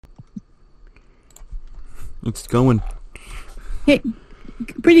It's going. Hey,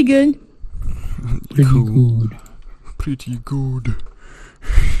 pretty good. Pretty Cool. good. Pretty good.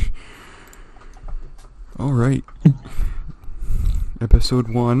 Alright. Episode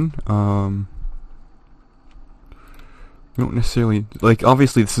 1, we don't necessarily, like,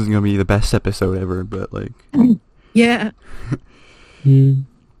 obviously this isn't gonna be the best episode ever, but, like... Yeah. Mm.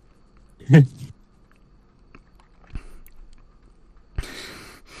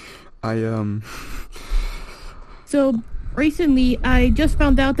 So recently, I just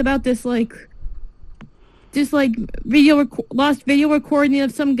found out about this lost video recording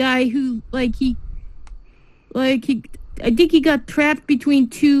of some guy who I think he got trapped between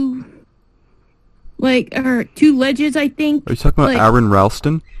two ledges. I think. Are you talking about like, Aaron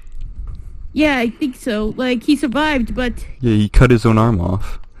Ralston? Yeah, I think so. Like, he survived, but Yeah, he cut his own arm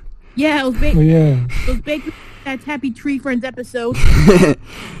off. yeah, Oh yeah. it was basically that Happy Tree Friends episode.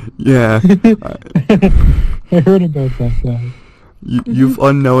 Yeah. I heard about that guy. You've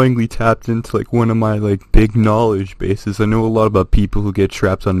unknowingly tapped into, like, one of my, like, big knowledge bases. I know a lot about people who get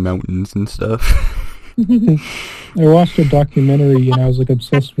trapped on mountains and stuff. I watched a documentary and I was like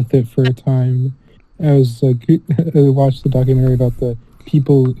obsessed with it for a time. I was like, I watched the documentary about the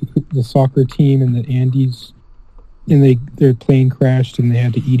people, the soccer team in the Andes, and their plane crashed and they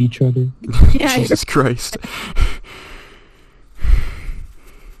had to eat each other. Yeah, Jesus Christ.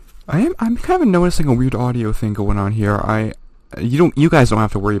 I'm kind of noticing a weird audio thing going on here. You guys don't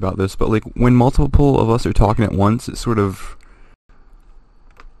have to worry about this, but like when multiple of us are talking at once, it sort of,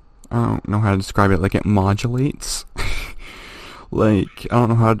 I don't know how to describe it, like it modulates. Like, I don't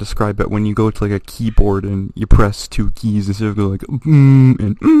know how to describe it when you go to like a keyboard and you press two keys instead of going like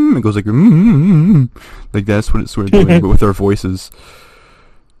it goes like like that's what it's sort of doing, but with our voices.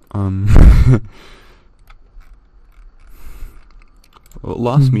 Well,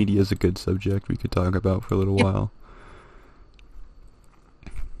 lost media is a good subject we could talk about for a little while.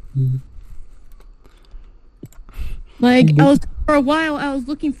 like for a while I was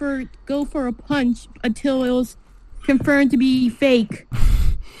looking for Go for a Punch until it was confirmed to be fake.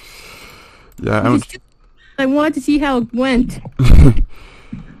 Yeah, I wanted to see how it went.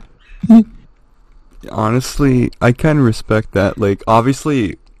 honestly, I kind of respect that. Like,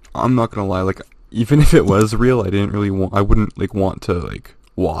 obviously, I'm not gonna lie. Like, even if it was real, I wouldn't like want to like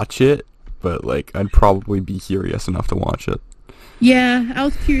watch it. But like, I'd probably be curious enough to watch it. Yeah, I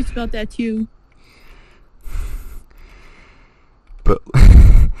was curious about that too. But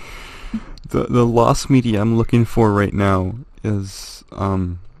the lost media I'm looking for right now is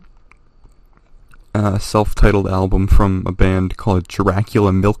a self-titled album from a band called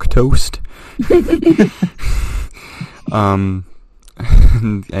Dracula Milk Toast. I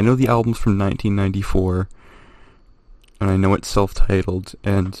know the album's from 1994, and I know it's self-titled,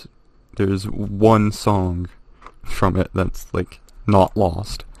 and there's one song from it that's like not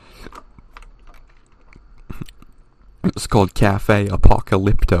lost. It's called Cafe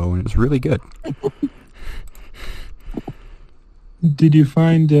Apocalypto, and it's really good. Did you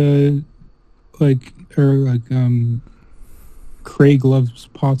find Craig loves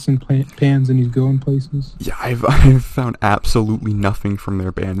pots and pans and he's going places? Yeah, I've found absolutely nothing from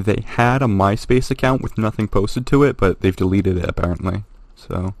their band. They had a MySpace account with nothing posted to it, but they've deleted it apparently.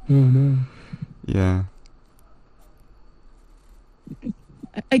 So, Oh no. yeah.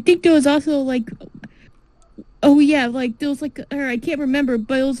 I think there was also like, oh yeah, like there was like, I can't remember,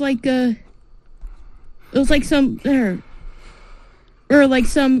 but it was like some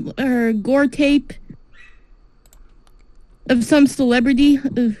gore tape of some celebrity.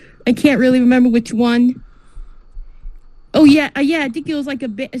 I can't really remember which one. Oh yeah, I think it was like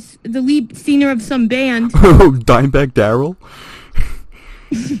the lead singer of some band. Oh, Dimebag Darrell?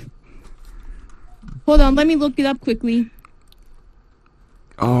 Hold on, let me look it up quickly.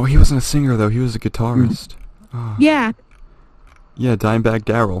 Oh, he wasn't a singer though. He was a guitarist. Oh. Yeah. Yeah, Dimebag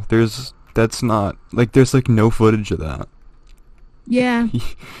Darrell. There's like no footage of that. Yeah.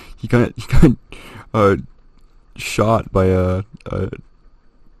 He got shot by a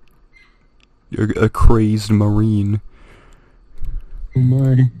crazed Marine. Oh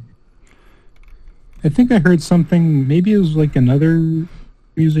my. I think I heard something, maybe it was like another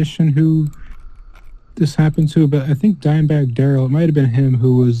musician who this happened to, but I think Dimebag Darrell, it might have been him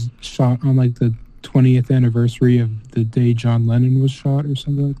who was shot on like the 20th anniversary of the day John Lennon was shot or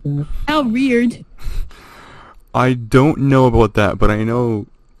something like that. How weird. I don't know about that, but I know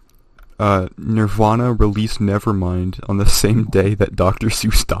Nirvana released Nevermind on the same day that Dr.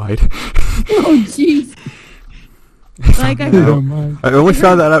 Seuss died. Oh jeez. Like I only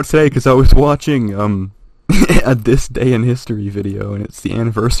found that out today because I was watching a This Day in History video, and it's the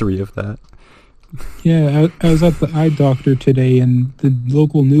anniversary of that. Yeah, I was at the eye doctor today, and the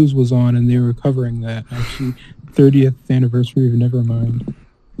local news was on, and they were covering that. Actually, 30th anniversary of Nevermind.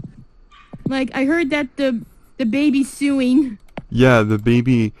 Like, I heard that the baby's suing. Yeah, the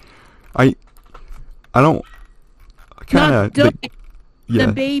baby. I don't. Kind Not of. the, Yeah.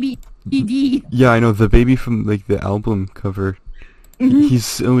 the baby CD. Yeah, I know the baby from like the album cover. Mhm. He's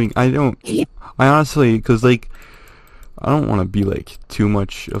suing. I honestly, because like, I don't want to be like too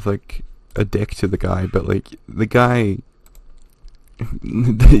much of like a dick to the guy, but like the guy,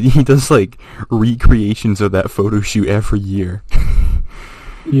 he does like recreations of that photo shoot every year.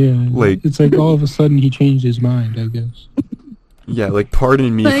 Yeah, Like- it's like all of a sudden he changed his mind, I guess. Yeah, like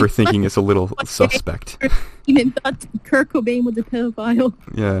pardon me for Like- thinking it's a little suspect. Even thought Kurt Cobain was a pedophile.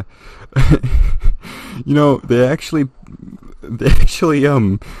 Yeah. You know, they actually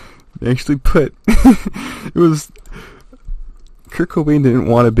put it was Kurt Cobain didn't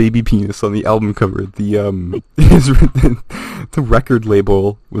want a baby penis on the album cover. The record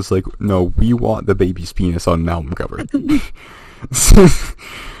label was like, "No, we want the baby's penis on an album cover." So,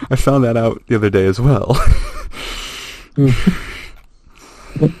 I found that out the other day as well.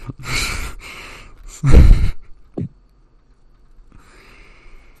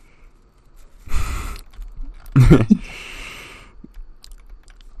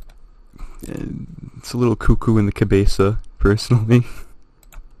 It's a little cuckoo in the cabeza, personally.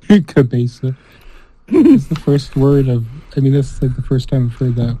 Cabeza. It's the first word of. I mean, that's like the first time I've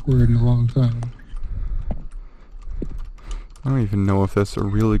heard that word in a long time. I don't even know if that's a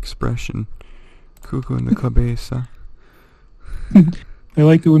real expression. Cuckoo in the cabeza. I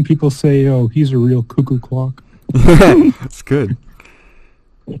like it when people say, "Oh, he's a real cuckoo clock." That's good.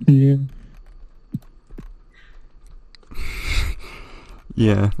 Yeah.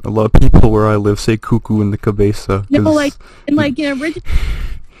 Yeah, a lot of people where I live say cuckoo in the cabeza. No, 'cause- like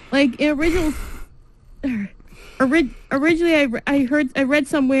in original, originally I read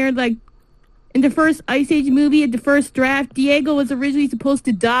somewhere like in the first Ice Age movie, in the first draft, Diego was originally supposed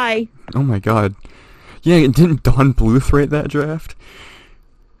to die. Oh my god. Yeah, didn't Don Bluth write that draft?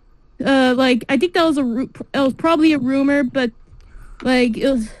 Like I think that was probably a rumor, but like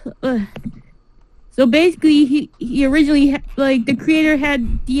it was. So basically, he originally like the creator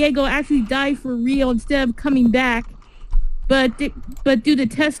had Diego actually die for real instead of coming back, but due to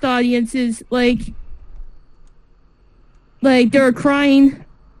test audiences, like they were crying,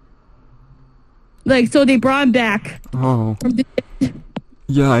 like so they brought him back. Oh. From the,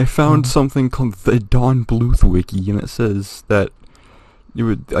 Yeah, I found something called the Don Bluth Wiki, and it says that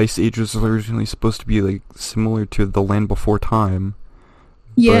Ice Age was originally supposed to be like similar to The Land Before Time.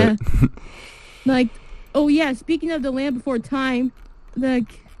 yeah, But like oh yeah. Speaking of the Land Before Time, they're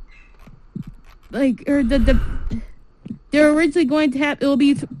originally going to have it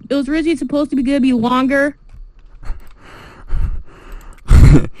was originally supposed to be going to be longer.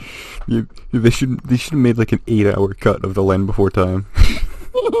 they should have made like an 8-hour cut of The Land Before Time.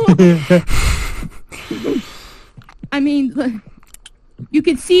 I mean, like, you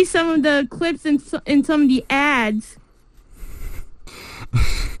could see some of the clips in some of the ads,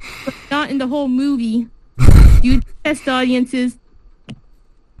 but not in the whole movie. You test audiences.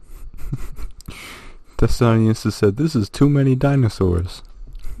 Test audiences said, "This is too many dinosaurs."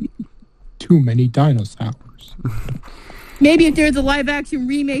 Too many dinosaurs. Maybe if there's a live action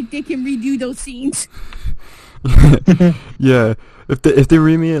remake, they can redo those scenes. Yeah, if they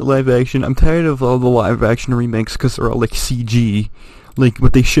remake it live action, I'm tired of all the live action remakes because they're all like CG. Like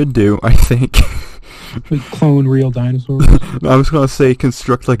what they should do, I think. Like clone real dinosaurs. I was gonna say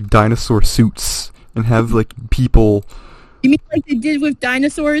construct like dinosaur suits and have like people. You mean like they did with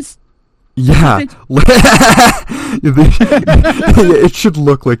dinosaurs? Yeah, it should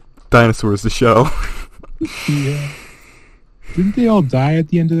look like dinosaurs. The show. Yeah. Didn't they all die at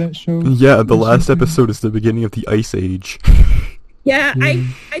the end of that show? Yeah, the Or last something? episode is the beginning of the Ice Age. Yeah, Mm.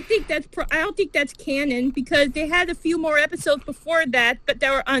 I think I don't think that's canon because they had a few more episodes before that, but they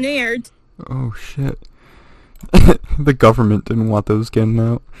were unaired. Oh shit. The government didn't want those getting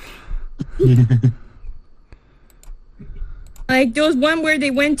out. Yeah. Like there was one where they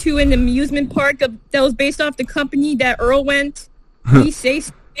went to an amusement park that was based off the company that Earl went. He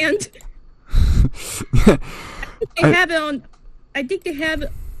says and they have it on. I think they have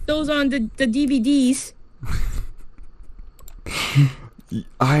those on the DVDs.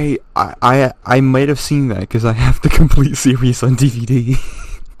 I might have seen that because I have the complete series on DVD.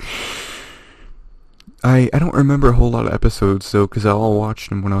 I don't remember a whole lot of episodes though because I all watched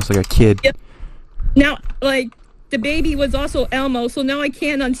them when I was like a kid. Yep. Now, like the baby was also Elmo, so now I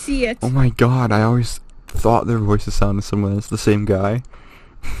can't unsee it. Oh my god, I always thought their voices sounded similar. It's the same guy.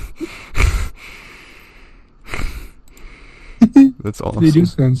 That's awesome. They do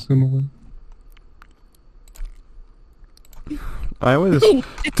sound similar. I always It's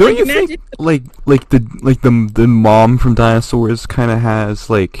don't like you think imagine- the mom from Dinosaurs kind of has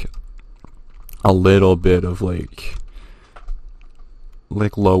like a little bit of like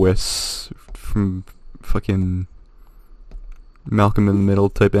Lois from fucking Malcolm in the Middle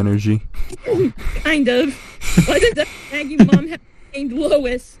type energy. Kind of. Why does that Maggie mom have named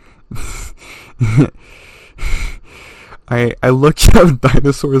Lois? I looked up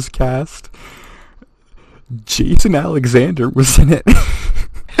Dinosaurs cast. Jason Alexander was in it.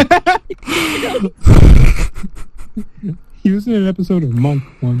 He was in an episode of Monk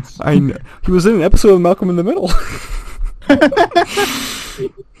once. I know. He was in an episode of Malcolm in the Middle.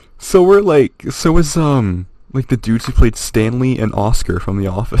 So we're like, so is like the dudes who played Stanley and Oscar from The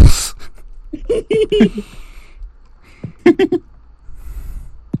Office.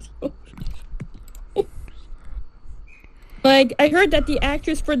 Like, I heard that the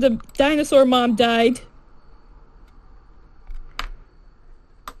actress for the dinosaur mom died.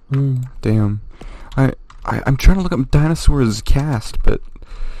 Damn. I'm trying to look up Dinosaurs cast, but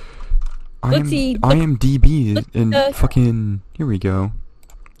Let's see. IMDb is in uh, fucking. Here we go.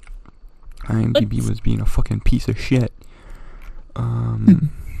 IMDb let's- was being a fucking piece of shit. Oh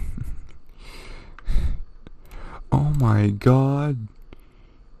my god.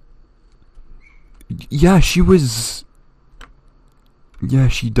 Yeah, she was. Yeah,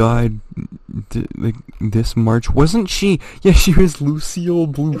 she died like this March. Wasn't she? Yeah, she was Lucille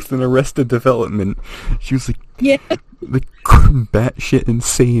Bluth in Arrested Development. She was like Yeah. the batshit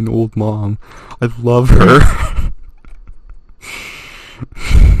insane old mom. I love her.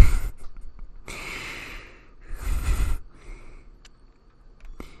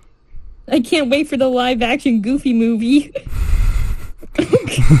 I can't wait for the live action Goofy movie.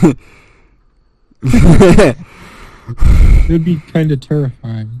 It'd be kind of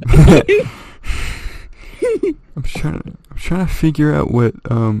terrifying. I'm trying to figure out what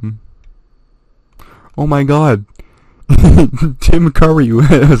Oh my god. Tim Curry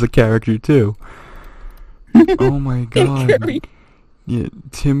was a character too. Oh my god. Curry. Yeah,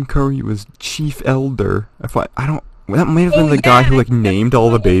 Tim Curry was Chief Elder. I don't. That might have been Oh, the guy who yeah, like named all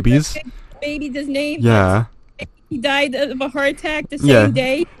the babies. Baby's his name. Yeah. He died of a heart attack the same Yeah.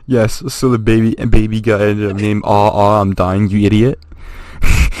 day. Yes. So the baby guy ended up named I'm dying, you idiot.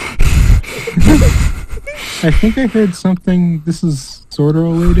 I think I heard something. This is sort of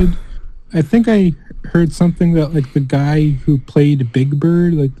related. I think I heard something that like the guy who played Big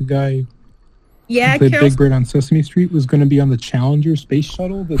Bird, like the guy Yeah, who played Carol. Big Bird on Sesame Street, was going to be on the Challenger space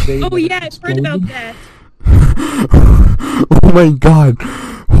shuttle the day. Oh that it yeah, I've heard about exploded. that. Oh my god.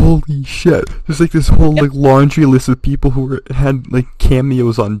 Holy shit. There's like this whole like laundry list of people who had like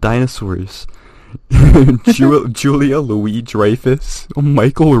cameos on Dinosaurs. Julia Louis-Dreyfus,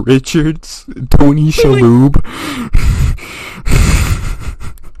 Michael Richards, Tony Shalhoub.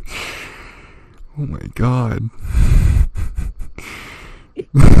 Oh my god.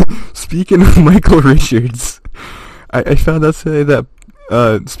 Speaking of Michael Richards, I found out today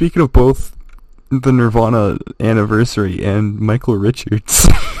that speaking of both the Nirvana anniversary and Michael Richards,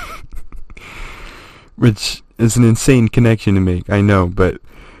 which is an insane connection to make, I know, but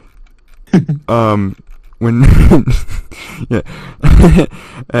when yeah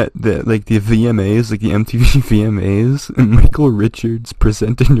at the VMAs, like the MTV VMAs, and Michael Richards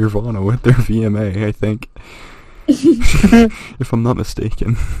presented Nirvana with their VMA, I think. If I'm not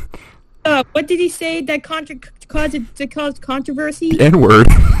mistaken. What did he say that caused controversy? The N-word.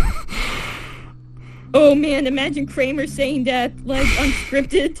 Oh man, imagine Kramer saying that like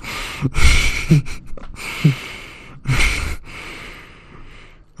unscripted.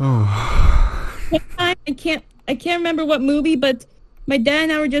 Oh. One time, I can't remember what movie, but my dad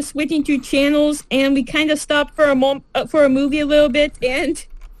and I were just switching through channels, and we kind of stopped for a movie a little bit, and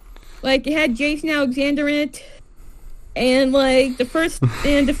like it had Jason Alexander in it, and like the first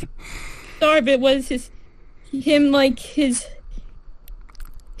star of it was him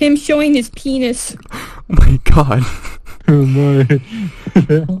showing his penis. Oh my god. Oh my.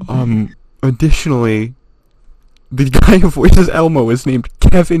 Additionally, the guy who voices Elmo is named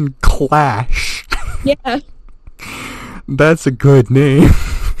Kevin Clash. Yeah, That's a good name.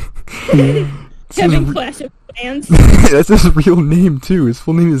 Kevin Clash of Clans. That's his real name too. His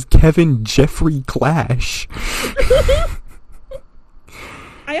full name is Kevin Jeffrey Clash.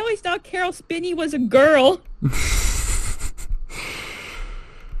 I always thought Carol Spinney was a girl.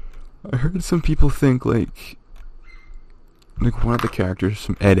 I heard some people think like one of the characters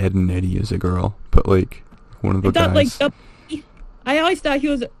from Ed, Edd and Eddy is a girl, but like one of the I thought guys. like I always thought he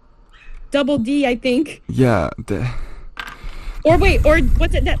was Double D, I think. Yeah, Or wait, or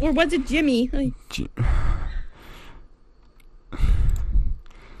what's it? Or was it Jimmy? Like, J-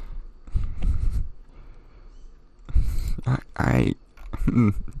 I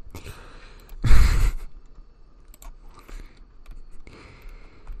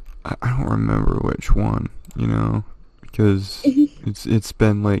I don't remember which one, you know, because it's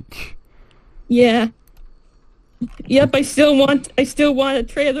been like, yeah. Yep, I still want a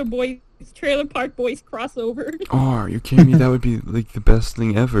Trailer Park Boys crossover. oh, are you kidding me? That would be like the best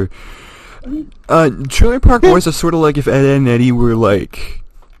thing ever. Trailer Park Boys are sort of like if Ed, Edd and Eddy were like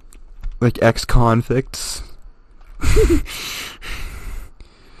ex-convicts.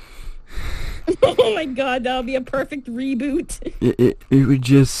 Oh my god, that'll be a perfect reboot. It would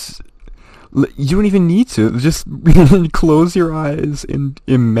just... You don't even need to. Just close your eyes and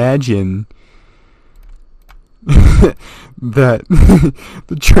imagine that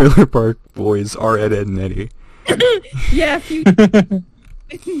the Trailer Park Boys are Ed, Edd and Eddy. Yeah,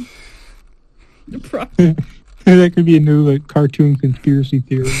 That could be a new like cartoon conspiracy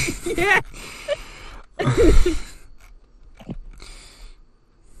theory. yeah.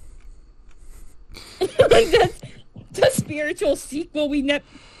 That's the spiritual sequel we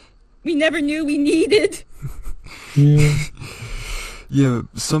never knew we needed. Yeah. Yeah,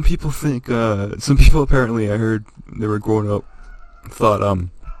 some people think, some people apparently, I heard they were growing up, thought,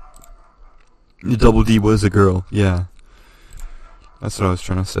 Double D was a girl, yeah. That's what I was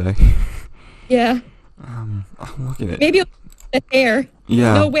trying to say. Yeah. I'm looking at... Maybe the hair.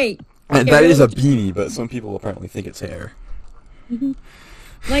 Yeah. No, wait. That is a beanie, but some people apparently think it's hair. Mm-hmm.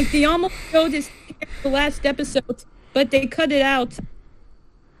 Like, they almost showed his hair in the last episode, but they cut it out.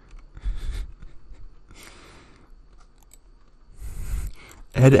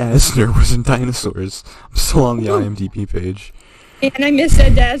 Ed Asner was in Dinosaurs. I'm still on the IMDb page. And I miss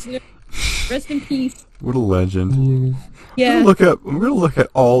Ed Asner. Rest in peace. What a legend. Yeah. I'm gonna look at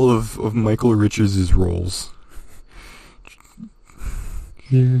all of Michael Richards' roles.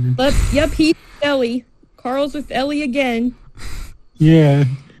 Yeah. But, yep, he's with Ellie. Carl's with Ellie again. Yeah.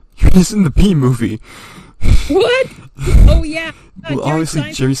 He's in the P movie. What? Oh, yeah. Well,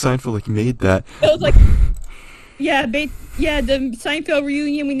 obviously Jerry Seinfeld made that. It was like, yeah, the Seinfeld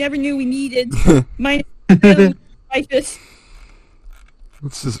reunion we never knew we needed. Minus Dreyfus.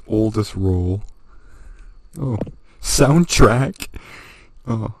 What's his oldest role? Oh, soundtrack.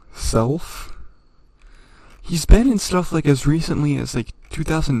 Oh, Self. He's been in stuff like as recently as like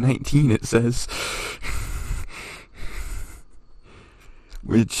 2019. It says,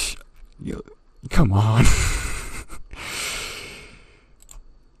 which, you know, come on.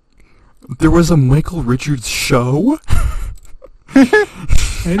 There was a Michael Richards show. I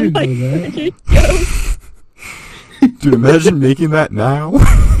didn't know that. Dude, imagine making that now.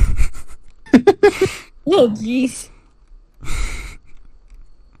 Oh, jeez.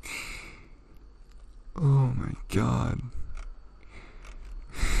 Oh my god.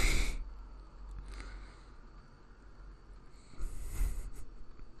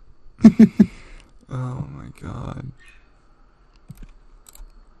 Oh my god.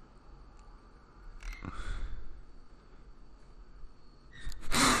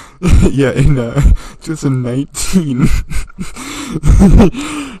 Yeah, in 2019,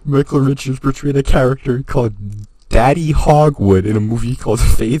 Michael Richards portrayed a character called Daddy Hogwood in a movie called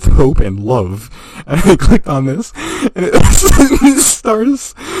Faith, Hope, and Love. And I clicked on this, and it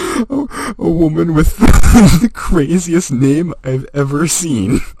stars a woman with the craziest name I've ever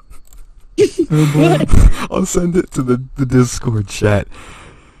seen. Oh boy. I'll send it to the Discord chat.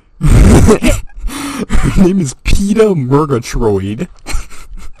 Her name is Peeta Murgatroyd.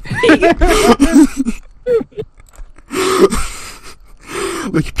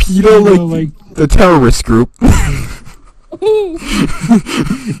 Like PETA, like the terrorist group. Ooh.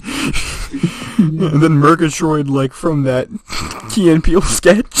 And then Murgatroyd, like from that Key and Peele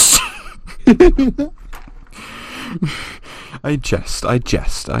sketch. I jest.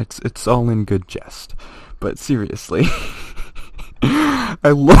 It's all in good jest. But seriously,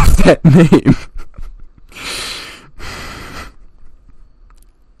 I love that name.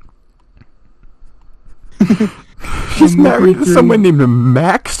 She's married to someone named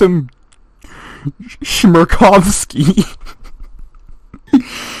Maxim Shmerkovsky.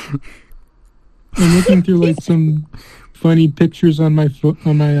 I'm looking through like some funny pictures on my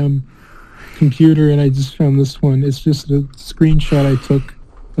computer, and I just found this one. It's just a screenshot I took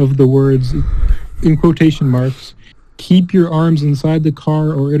of the words in quotation marks. Keep your arms inside the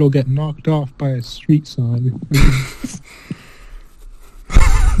car, or it'll get knocked off by a street sign.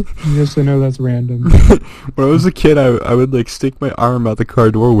 Yes, I know that's random. When I was a kid, I would like stick my arm out the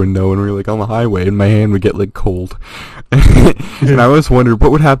car door window when we were like on the highway, and my hand would get like cold. And I always wondered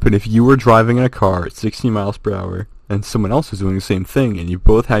what would happen if you were driving in a car at 60 miles per hour, and someone else was doing the same thing, and you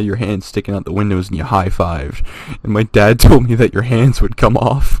both had your hands sticking out the windows and you high-fived. And my dad told me that your hands would come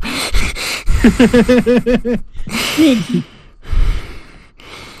off.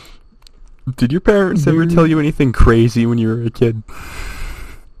 Did your parents ever tell you anything crazy when you were a kid?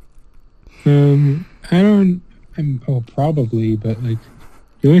 Probably, but like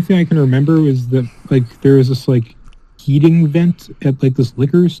the only thing I can remember was that like there was this like heating vent at like this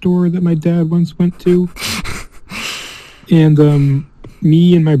liquor store that my dad once went to, and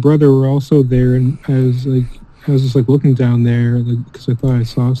me and my brother were also there, and I was just like looking down there like because I thought I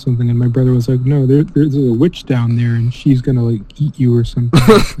saw something, and my brother was like, "No, there's a witch down there, and she's gonna like eat you or something."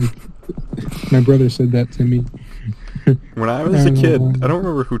 Like, my brother said that to me. When I was a kid, I don't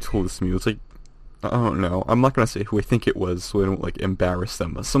remember who told this to me. It was like, I don't know. I'm not gonna say who I think it was, so I don't like embarrass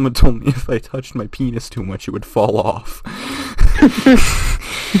them. But someone told me if I touched my penis too much, it would fall off.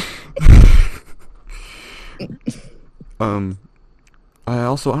 I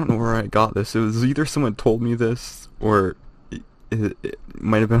don't know where I got this. It was either someone told me this, or it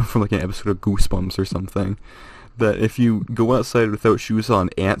might have been from like an episode of Goosebumps or something. That if you go outside without shoes on,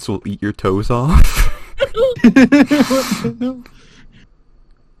 ants will eat your toes off.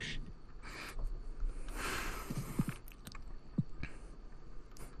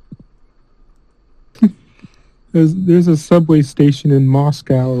 There's a subway station in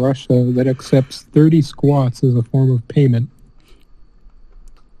Moscow, Russia, that accepts 30 squats as a form of payment.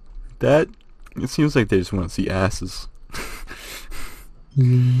 It seems like they just want to see asses.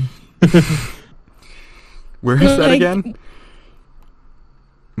 Where is that again?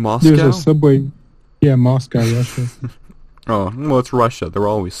 Moscow? There's a subway... Yeah, Moscow, Russia. Oh, well, it's Russia. They're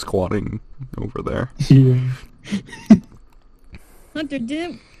always squatting over there. Yeah. Hunter,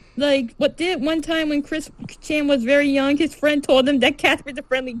 didn't one time when Chris Chan was very young, his friend told him that Casper the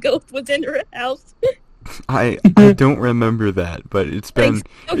Friendly Ghost was in her house? I don't remember that, but it's been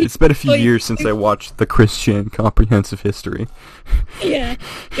a few years since I watched the Chris Chan Comprehensive History. Yeah,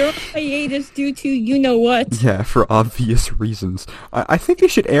 they're on hiatus due to you know what. Yeah, for obvious reasons. I think they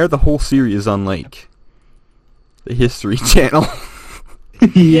should air the whole series on like the History Channel.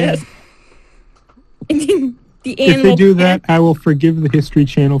 Yes. If they do that, I will forgive the History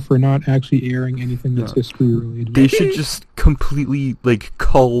Channel for not actually airing anything that's history related. They should just completely like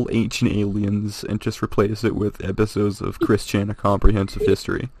cull Ancient Aliens and just replace it with episodes of Chris Chan A Comprehensive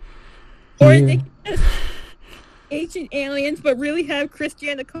History. Or they can just Ancient Aliens, but really have Chris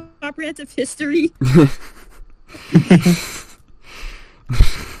Chan A Comprehensive History.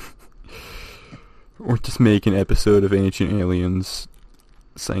 Or just make an episode of Ancient Aliens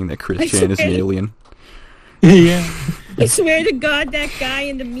saying that Chris Chan is an alien. Yeah. I swear to God, that guy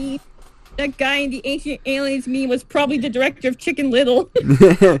in the Ancient Aliens meme was probably the director of Chicken Little.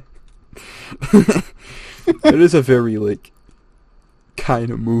 It is a very like kind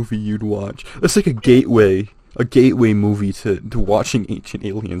of movie you'd watch. It's like a gateway movie to watching Ancient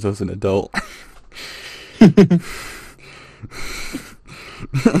Aliens as an adult.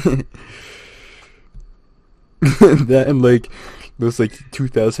 That and like those like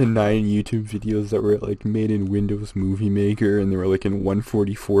 2009 YouTube videos that were like made in Windows Movie Maker, and they were like in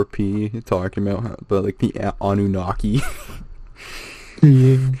 144p talking about like the Anunnaki.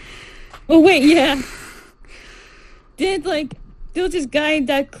 Yeah. Oh wait, yeah. There was this guy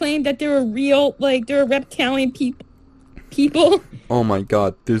that claimed that they were real, like they were reptilian people. Oh my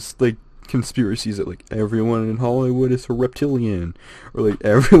God, there's like conspiracies that like everyone in Hollywood is a reptilian, or like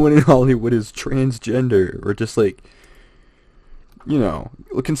everyone in Hollywood is transgender, or just like, you know,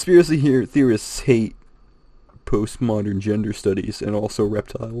 conspiracy theorists hate postmodern gender studies and also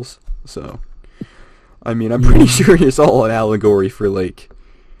reptiles. So, I mean, I'm pretty sure it's all an allegory for like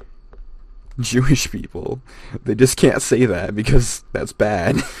Jewish people. They just can't say that because that's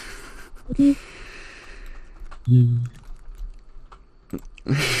bad.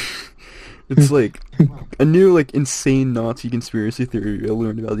 It's like a new like insane Nazi conspiracy theory I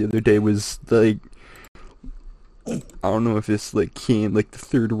learned about the other day was like, I don't know if this like came like the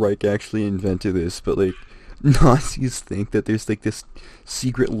Third Reich actually invented this, but like Nazis think that there's like this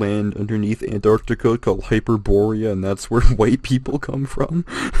secret land underneath Antarctica called Hyperborea, and that's where white people come from.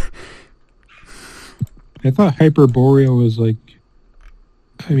 I thought Hyperborea was like,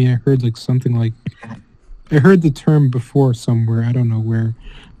 I mean, I heard like something like, I heard the term before somewhere, I don't know where,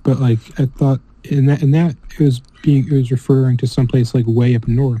 but like I thought in that it was referring to someplace like way up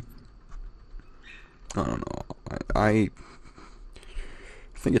north. I don't know. I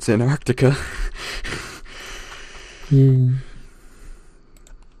think it's Antarctica. Yeah.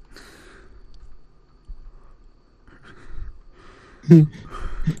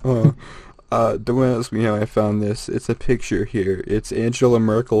 Don't ask me how I found this. It's a picture here. It's Angela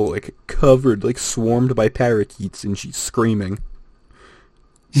Merkel, like, covered, like, swarmed by parakeets, and she's screaming.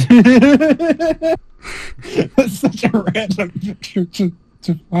 That's such a random picture to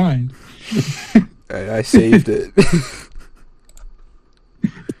find. I saved it.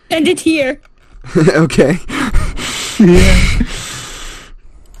 Send it here. Okay. Yeah.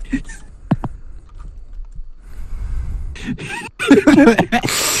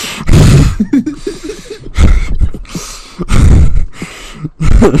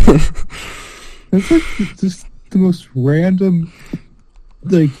 That's like just the most random,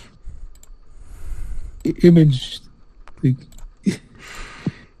 like, image. Like,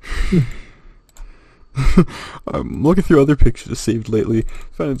 I'm looking through other pictures saved lately.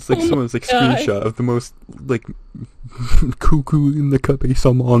 Found it's like Oh my someone's like God. screenshot of the most like cuckoo in the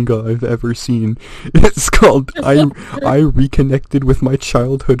Capesa manga I've ever seen. It's called I reconnected with my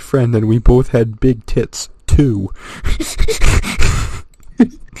childhood friend and we both had big tits too.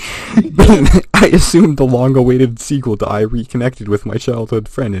 I assumed the long-awaited sequel to I reconnected with my childhood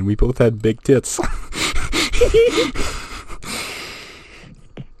friend and we both had big tits.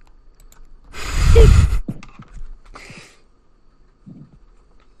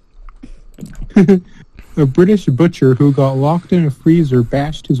 a British butcher who got locked in a freezer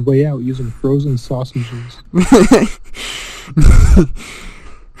bashed his way out using frozen sausages.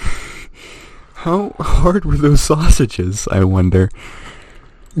 How hard were those sausages, I wonder?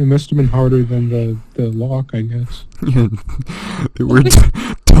 It must have been harder than the lock, I guess. Yeah, they were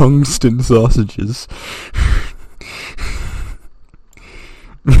tungsten sausages.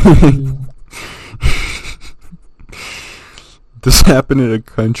 This happened in a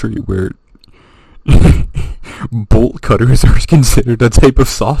country where bolt cutters are considered a type of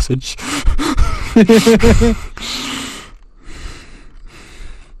sausage.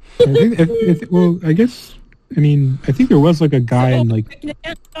 Well, I guess, I mean, I think there was like a guy in like,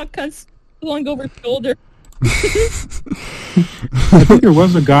 Cuts long over shoulder. I think there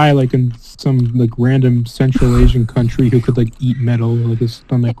was a guy like in some like random Central Asian country who could like eat metal, like his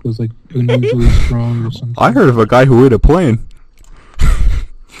stomach was like unusually strong or something. I heard of a guy who ate a plane.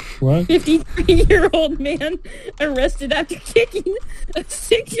 What? 53-year-old man arrested after kicking a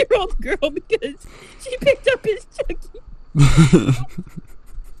 6-year-old girl because she picked up his Chucky.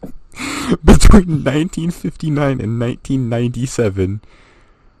 Between 1959 and 1997,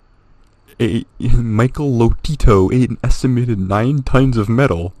 Michael Lotito ate an estimated 9 tons of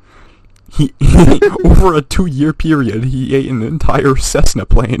metal. He over a 2-year period, he ate an entire Cessna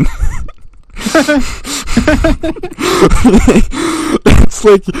plane. It's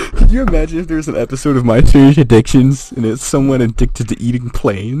like, could you imagine if there's an episode of My Strange Addictions and it's someone addicted to eating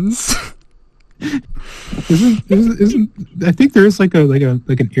planes? Isn't I think there is like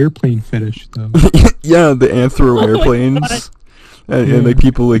an airplane fetish though. Yeah, the anthro Oh my airplanes. And like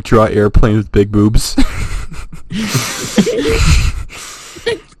people like draw airplanes with big boobs.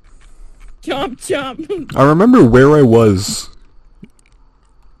 Chomp chomp. I remember where I was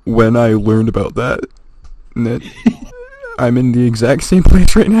when I learned about that. And that I'm in the exact same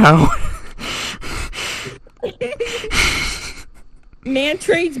place right now. Man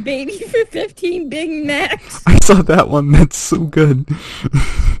trades baby for 15 Big Macs. I saw that one. That's so good.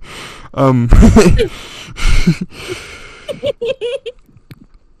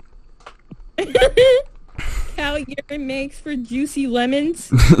 Cow urine makes for juicy lemons.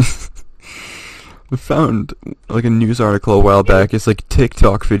 I found like a news article a while back. It's like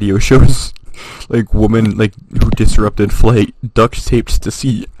TikTok video shows like woman like who disrupted flight duct taped to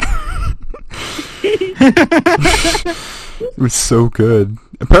seat. It was so good.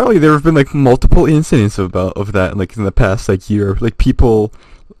 Apparently there have been like multiple incidents of that like in the past like year. Like people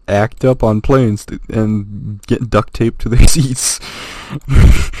act up on planes and get duct taped to their seats.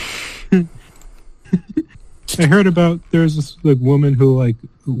 I heard about there's this like woman who like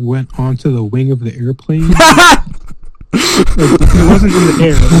went onto the wing of the airplane. It wasn't in the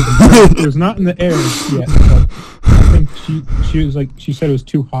air. It was not in the air yet. But I think she was like she said it was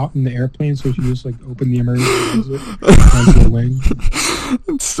too hot in the airplane, so she just like opened the emergency exit onto the wing.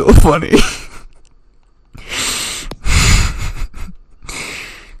 It's so funny.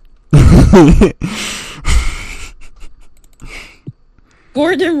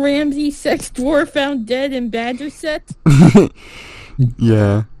 Gordon Ramsay sex dwarf found dead in Badger set.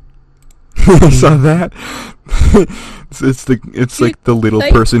 Yeah. I saw that. It's like the little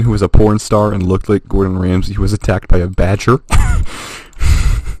person who was a porn star and looked like Gordon Ramsay who was attacked by a badger.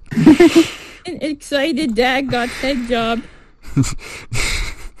 An excited dad got head job.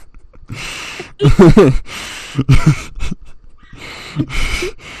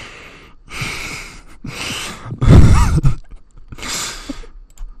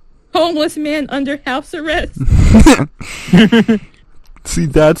 Homeless man under house arrest. See,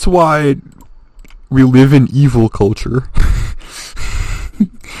 that's why we live in evil culture.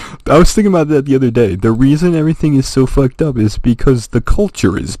 I was thinking about that the other day. The reason everything is so fucked up is because the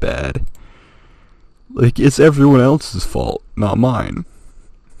culture is bad. Like, it's everyone else's fault, not mine.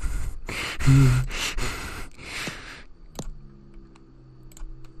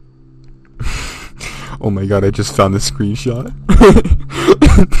 Oh my god, I just found the screenshot.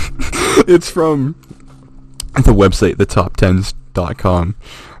 It's from the website, thetop10s.com.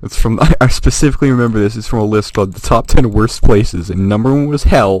 It's from, I specifically remember this, it's from a list called the top 10 worst places, and number 1 was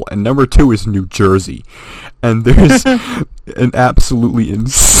hell, and number 2 is New Jersey. And there's an absolutely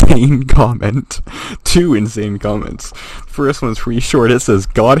insane comment. 2 insane comments. First one's pretty short. It says,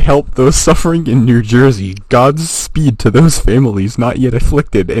 God help those suffering in New Jersey. Godspeed to those families not yet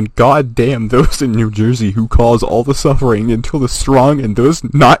afflicted. And God damn those in New Jersey who cause all the suffering until the strong and those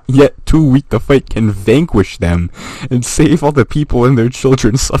not yet too weak to fight can vanquish them and save all the people and their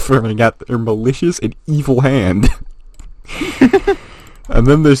children suffering at their malicious and evil hand. And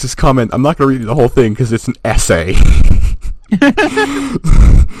then there's this comment. I'm not going to read the whole thing because it's an essay.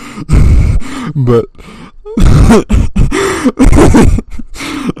 But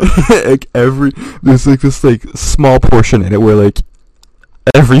like there's like this like small portion in it where like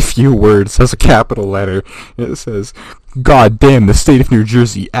every few words has a capital letter, and it says, God damn the state of New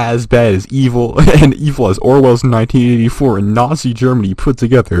Jersey, as bad as evil, and evil as Orwell's 1984 and Nazi Germany put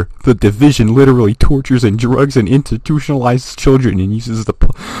together. The division literally tortures and drugs and institutionalizes children and uses the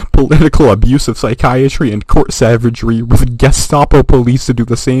political abuse of psychiatry and court savagery with Gestapo police to do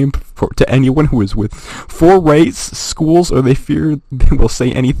the same to anyone who is with for rights, schools, or they fear they will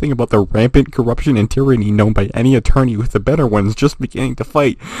say anything about the rampant corruption and tyranny known by any attorney, with the better ones just beginning to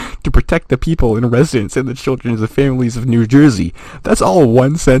fight to protect the people and residents and the children of the families of New Jersey. That's all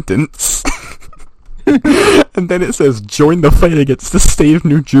one sentence. And then it says, join the fight against the state of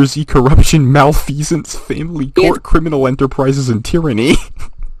New Jersey, corruption, malfeasance, family court, criminal enterprises, and tyranny.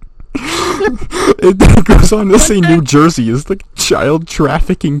 It then goes on to say New Jersey is the child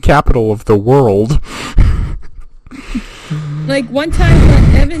trafficking capital of the world. Like one time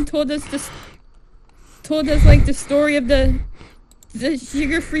when Evan told us like the story of the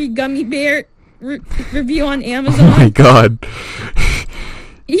sugar-free gummy bear review on Amazon. Oh my god.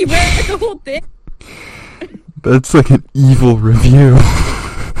 He read the whole thing. That's like an evil review.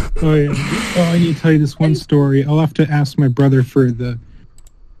 Oh yeah. Oh, I need to tell you this one story. I'll have to ask my brother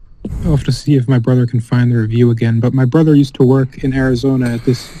I'll have to see if my brother can find the review again. But my brother used to work in Arizona at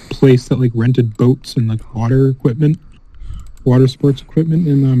this place that like rented boats and like water sports equipment,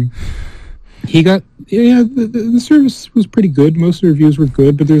 and he got the service was pretty good. Most of the reviews were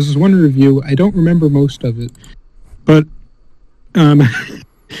good, but there's this one review, I don't remember most of it, but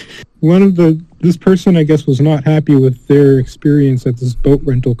this person, I guess, was not happy with their experience at this boat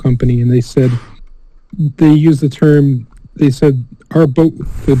rental company, and they used the term, they said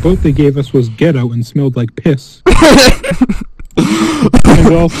the boat they gave us was ghetto and smelled like piss.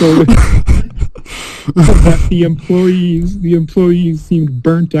 And also that the employees seemed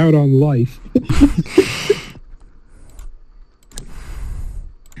burnt out on life.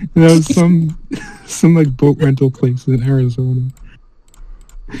 That was some like boat rental place in Arizona.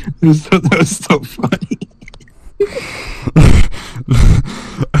 That was so funny.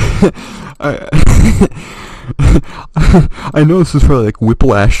 I know this is probably like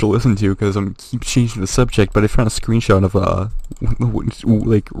whiplash to listen to because I'm keep changing the subject, but I found a screenshot of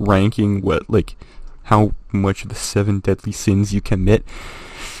like ranking how much of the 7 deadly sins you commit,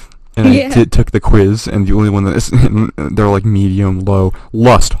 and I took the quiz, and the only one that is they're like medium, low,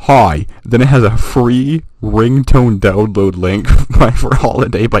 lust, high. Then it has a free ringtone download link for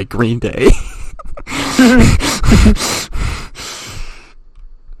Holiday by Green Day.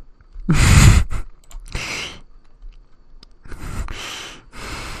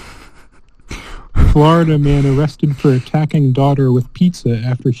 Florida man arrested for attacking daughter with pizza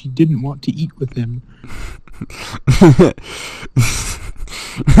after she didn't want to eat with him.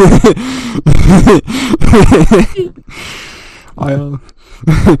 I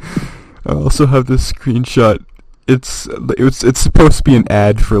also have this screenshot. It's supposed to be an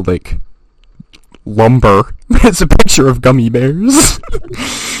ad for like lumber. It's a picture of gummy bears.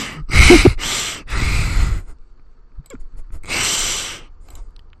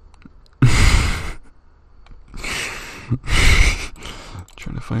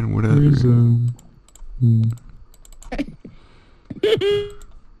 Trying to fine, whatever. There's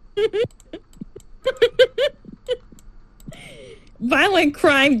Violent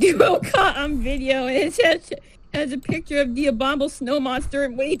crime duo caught on video, and it has a picture of the abominable snow monster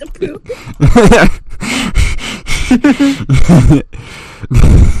and Winnie the Pooh.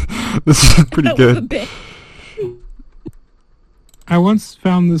 This is pretty good. I once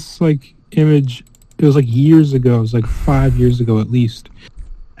found this like image. It was like years ago. It was like 5 years ago at least.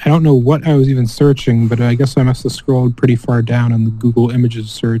 I don't know what I was even searching, but I guess I must have scrolled pretty far down on the Google Images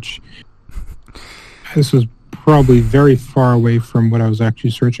search. This was probably very far away from what I was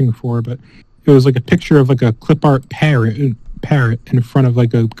actually searching for, but it was like a picture of like a clip art parrot in front of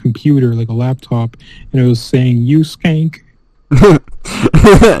like a computer, like a laptop, and it was saying, "You skank."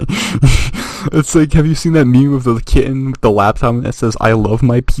 It's like, have you seen that meme of the kitten with the laptop that says, "I love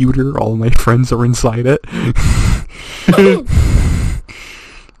my pewter, all my friends are inside it"?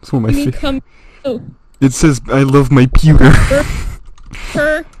 It's one of my favorite. It says, "I love my pewter."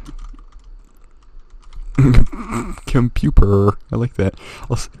 Computer. I like that.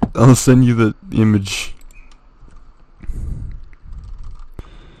 I'll send you the image.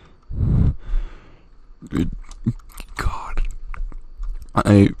 Good God.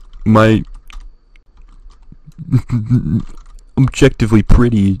 My objectively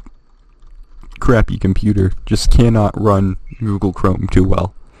pretty crappy computer just cannot run Google Chrome too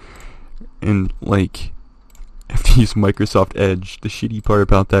well. And like, I have to use Microsoft Edge. The shitty part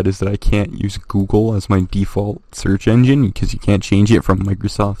about that is that I can't use Google as my default search engine because you can't change it from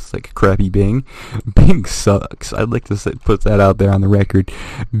Microsoft's like crappy Bing. Bing sucks. I'd like to put that out there on the record.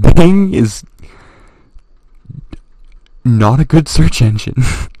 Bing is not a good search engine.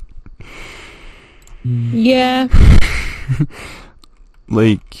 Yeah.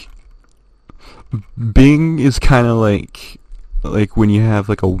 Like, Bing is kind of like when you have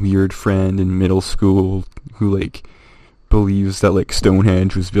like a weird friend in middle school who like believes that like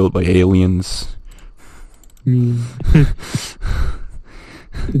Stonehenge was built by aliens. It's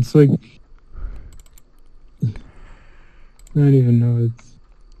like, I don't even know.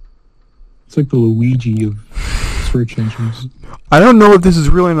 It's like the Luigi of search engines. I don't know if this is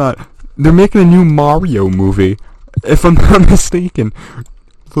really not. They're making a new Mario movie. If I'm not mistaken,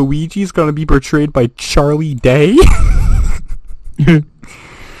 Luigi's gonna be portrayed by Charlie Day.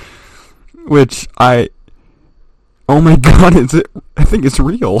 Which oh my God, I think it's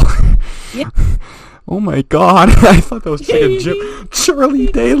real. Yeah. Oh my God, I thought that was like a joke. Charlie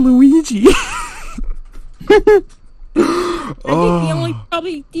Day Luigi. I think the only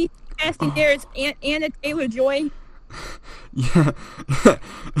probably deep casting there is Anna Taylor-Joy. Yeah.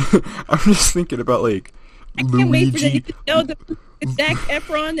 I'm just thinking about like I can't wait for the Zac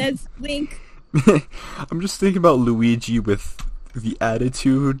Efron as Link. I'm just thinking about Luigi with the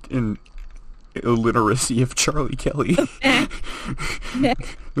attitude and illiteracy of Charlie Kelly.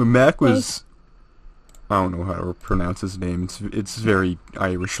 Mac was, I don't know how to pronounce his name. It's very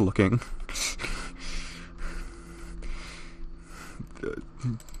Irish looking.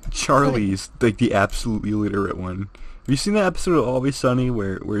 Charlie's like the absolutely illiterate one. Have you seen that episode of Always Sunny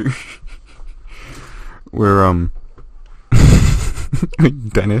where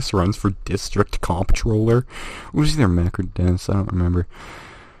Dennis runs for district comptroller? Was either Mac or Dennis? I don't remember.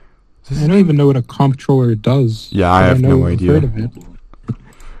 I don't even know what a comptroller does. Yeah, I have no idea. I've heard of it.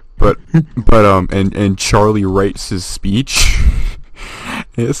 But and Charlie writes his speech.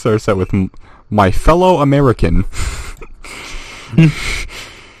 It starts out with "My fellow American."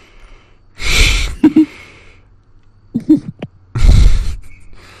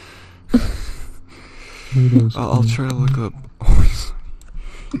 I'll try to look up Always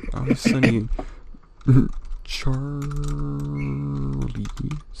Sunny Charlie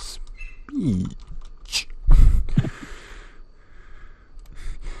speech.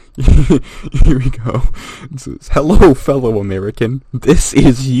 Here we go. It says, "Hello, fellow American. This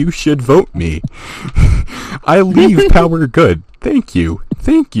is You Should Vote Me. I leave power good. Thank you.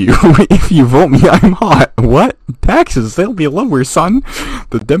 Thank you. If you vote me, I'm hot. What? Taxes, they'll be lower, son.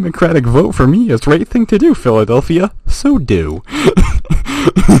 The Democratic vote for me is right thing to do, Philadelphia. So do."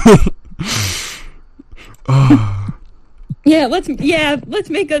 Yeah, let's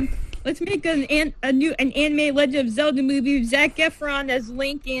make an anime Legend of Zelda movie with Zac Efron as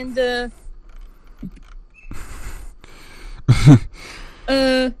Link and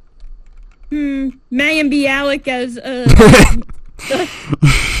Mayim Bialik as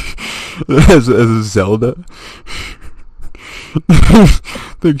as Zelda. I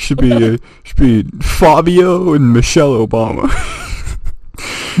think should be Fabio and Michelle Obama.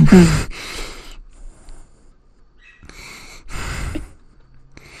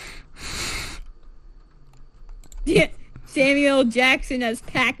 Samuel Jackson as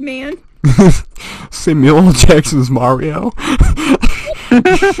Pac-Man. Samuel L. Jackson's Mario. He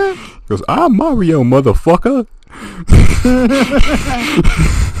goes, I'm Mario, motherfucker.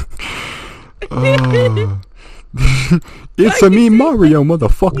 It's a me, Mario,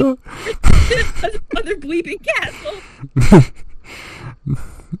 motherfucker. Mother bleeping castle.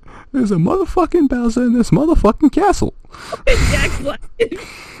 There's a motherfucking Bowser in this motherfucking castle. Jack Black.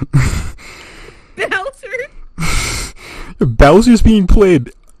 Bowser. Bowser's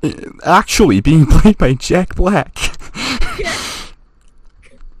actually being played by Jack Black. Yeah.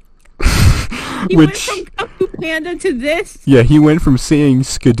 He Which, went from Kung Fu Panda to this. yeah, he went from saying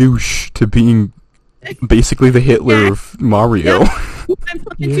skadoosh to being basically the Hitler of Mario.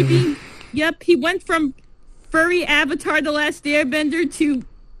 He went from furry Avatar The Last Airbender to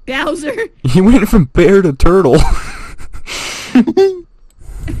Bowser. He went from bear to turtle.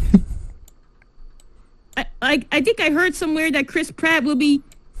 I think I heard somewhere that Chris Pratt won't be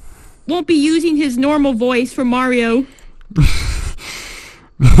using his normal voice for Mario.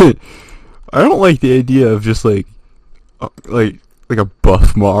 I don't like the idea of just like a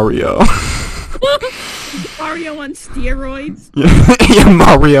buff Mario. Mario on steroids. Yeah,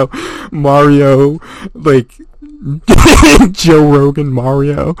 Mario, like Joe Rogan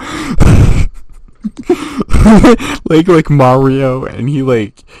Mario. like Mario, and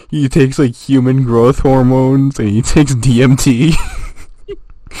he takes like human growth hormones, and he takes DMT.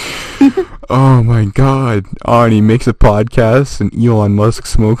 Oh my god. Oh, and he makes a podcast, and Elon Musk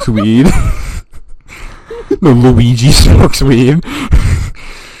smokes weed. No, Luigi smokes weed.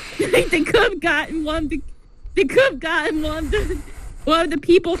 They could have gotten one of the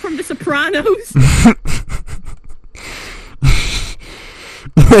people from The Sopranos.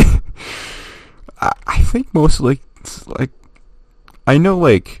 I think most like I know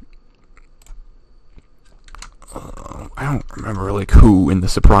like I don't remember like who in the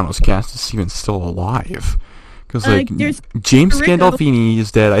Sopranos cast is even still alive, because like there's James Sirico. Gandolfini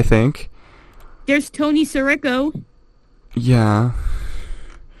is dead, I think. There's Tony Sirico. Yeah.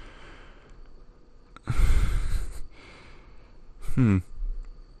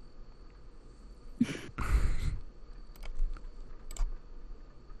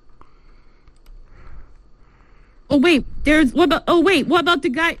 What about the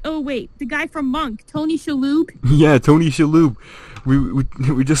guy? The guy from Monk, Tony Shalhoub. Yeah, Tony Shalhoub.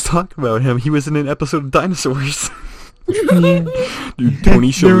 We just talked about him. He was in an episode of Dinosaurs. Yeah. Dude,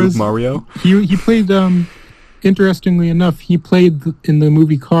 Tony Shalhoub Mario. He played. Interestingly enough, he played in the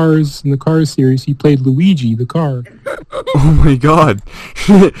movie Cars, in the Cars series. He played Luigi, the car. Oh my god.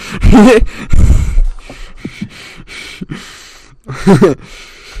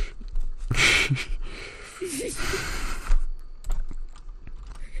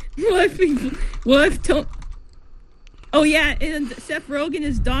 Oh yeah, and Seth Rogen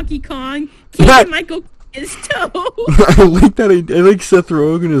is Donkey Kong. Yeah. Michael is Toad. I like that. I like Seth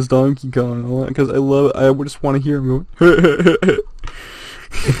Rogen as Donkey Kong a lot because I just want to hear him go.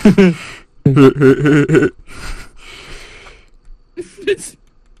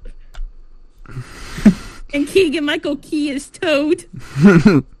 And Keegan-Michael Key is Toad.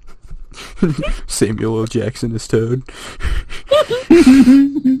 Samuel L. Jackson is Toad.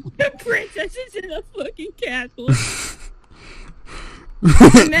 The princess is in a fucking castle.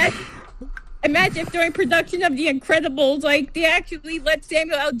 Imagine if during production of The Incredibles, like, they actually let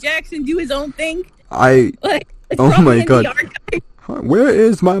Samuel L. Jackson do his own thing. Oh my god. Where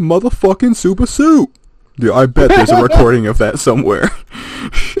is my motherfucking super suit? Dude, I bet there's a recording of that somewhere.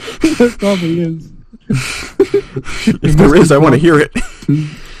 There probably is. If there is, I want to hear it.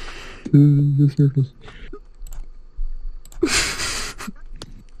 To the surface.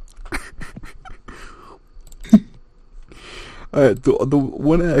 The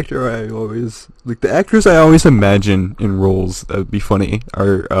one actor I always like, the actors I always imagine in roles that would be funny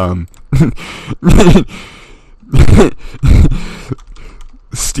are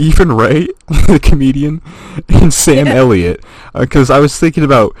Stephen Wright, the comedian, and Sam Elliott. Because I was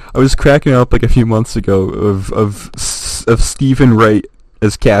cracking up like a few months ago of Stephen Wright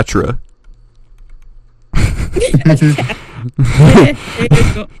as Catra.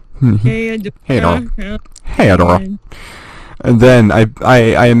 Hey, Adora. And then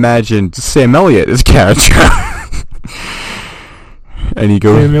I imagined Sam Elliott as Catra. And he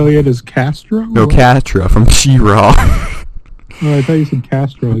goes... Sam Elliott as Castro? No, Catra from She-Ra. Oh, I thought you said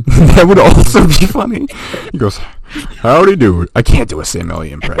Castro. That would also be funny. He goes, howdy do. I can't do a Sam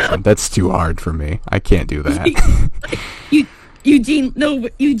Elliott impression. That's too hard for me. I can't do that. Eugene Levy.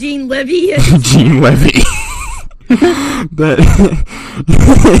 Eugene Levy.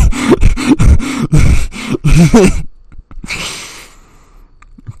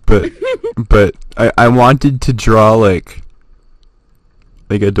 but I wanted to draw like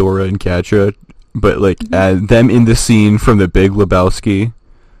Adora and Katra, but like them in the scene from The Big Lebowski,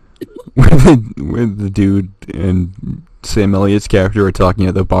 where the dude and Sam Elliott's character are talking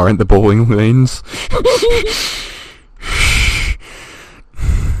at the bar in the bowling lanes.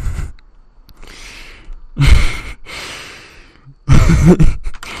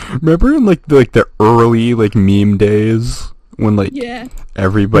 Remember in like the early like meme days when like Yeah.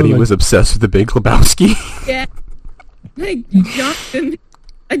 everybody was obsessed with The Big Lebowski? Yeah. Like, Jonathan,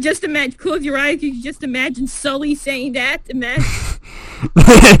 I just imagine, close your eyes, you can just imagine Sully saying that. Imagine.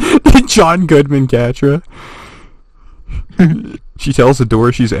 John Goodman Katra. She tells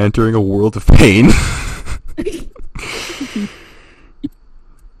Adora she's entering a world of pain.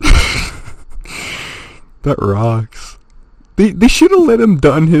 That rocks. They should have let him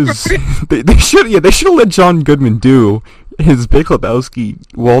done his. They should have let John Goodman do his Big Lebowski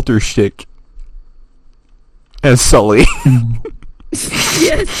Walter shtick as Sully.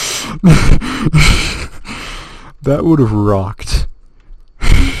 Yes. That would have rocked.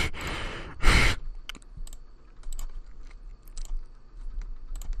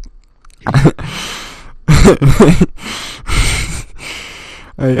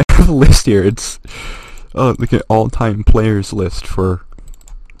 I have a list here. It's like an all-time players list for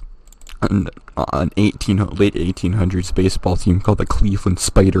an late 1800s baseball team called the Cleveland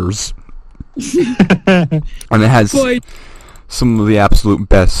Spiders, and it has some of the absolute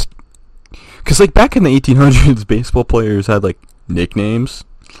best. Because like back in the 1800s, baseball players had like nicknames,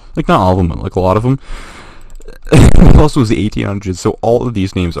 like not all of them, but like a lot of them. It also was the 1800s, so all of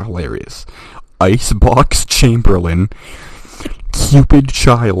these names are hilarious. Icebox Chamberlain, Cupid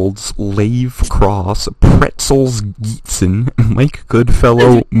Childs, Lave Cross, Pretzels Geetson, Mike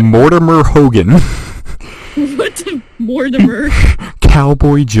Goodfellow, Mortimer Hogan, What's a Mortimer?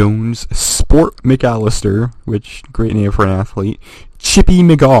 Cowboy Jones, Sport McAllister, which great name for an athlete, Chippy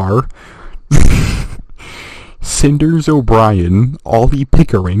McGar, Cinders O'Brien, Ollie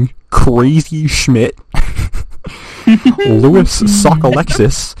Pickering, Crazy Schmidt, Louis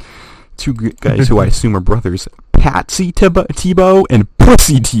Sokolexis, two guys who I assume are brothers, Patsy Tebow and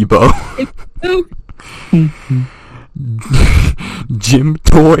Pussy Tebow. Oh, Jim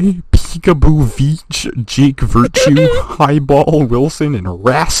Toy, Peekaboo Veach, Jake Virtue, Highball Wilson, and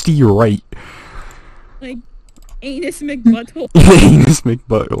Rasty Wright. like Anus McButthole. Anus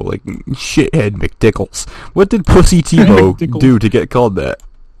McButthole, like shithead McDickles. What did Pussy Tebow McDickles. do to get called that?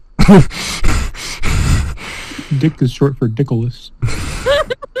 Dick is short for Dickolas.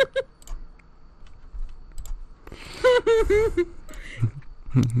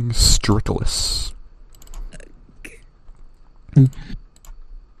 Strickless.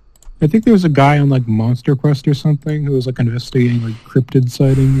 I think there was a guy on like Monster Quest or something who was like investigating like cryptid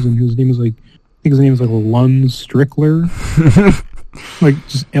sightings, and his name was like, I think his name was like Lun Strickler. Like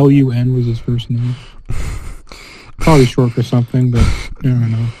just Lun was his first name. Probably short for something, but I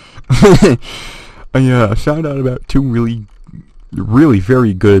don't know. I found out about two really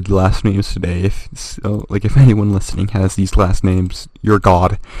very good last names today. If anyone listening has these last names, you're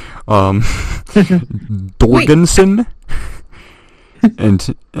God. Dorganson and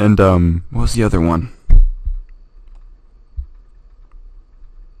what was the other one?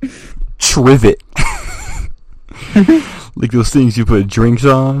 Trivet. Like those things you put drinks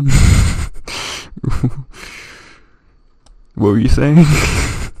on. What were you saying?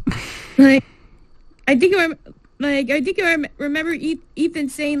 Like, I think I remember Ethan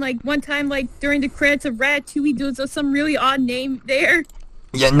saying like one time like during the credits of Ratatouille there was some really odd name there.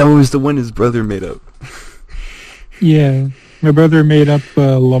 Yeah, no, it was the one his brother made up. Yeah, my brother made up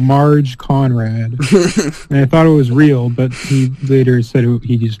Lamarge Conrad, and I thought it was real, but he later said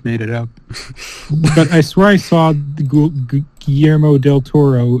he just made it up. But I swear I saw Guillermo del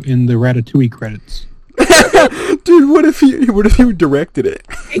Toro in the Ratatouille credits. Dude, what if you directed it?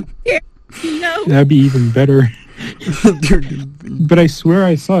 No. That'd be even better. Dude, But I swear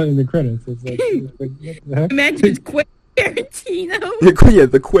I saw it in the credits. It's like what the heck? Imagine it's Quentin Tarantino. yeah,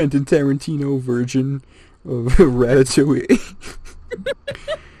 the Quentin Tarantino version of Ratatouille.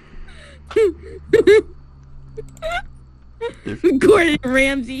 Gordon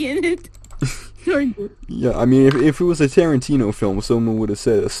Ramsay in it. Sorry. Yeah, I mean, if it was a Tarantino film, someone would have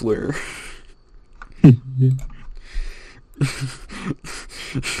said a slur.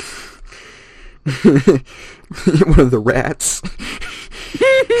 One of the rats.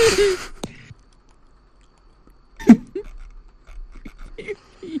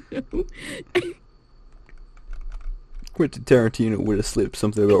 Quentin Tarantino would have slipped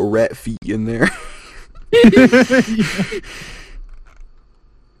something about rat feet in there.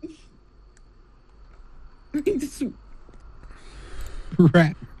 This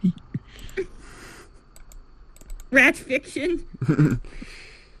Rat. rat fiction.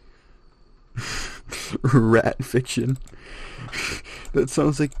 Rat fiction. That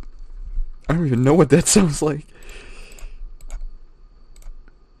sounds like... I don't even know what that sounds like.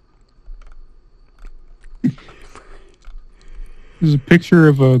 There's a picture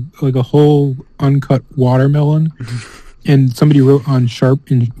of a whole uncut watermelon, and somebody wrote on it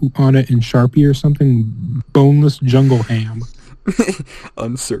in Sharpie or something, boneless jungle ham.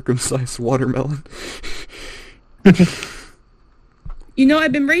 Uncircumcised watermelon. You know,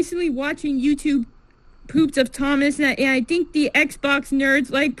 I've been recently watching YouTube poops of Thomas, and I think the Xbox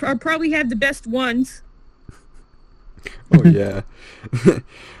nerds probably have the best ones. Oh yeah.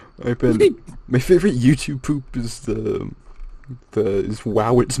 My favorite YouTube poop is is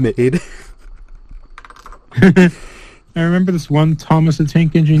Wow It's Made. I remember this one Thomas the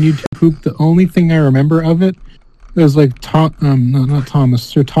Tank Engine YouTube poop. The only thing I remember of it was like not Thomas,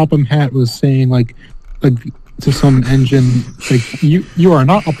 Sir Topham Hatt was saying like to some engine, like, you are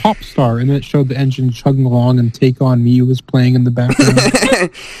not a pop star, and then it showed the engine chugging along and Take On Me was playing in the background.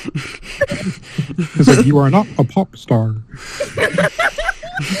 It's like, you are not a pop star.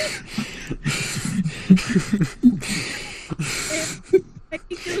 I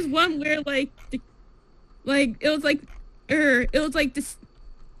think there was one where it was like this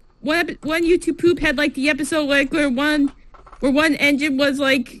one YouTube poop had like the episode like where one engine was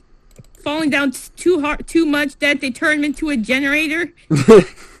like falling down too much that they turned him into a generator. It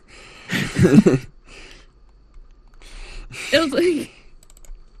was like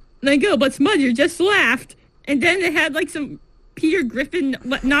oh, but Smudger just laughed, and then it had like some Peter Griffin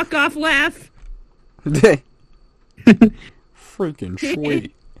knockoff laugh. Freaking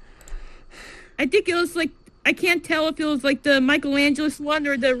sweet. I think it was like, I can't tell if it was like the Michelangelo one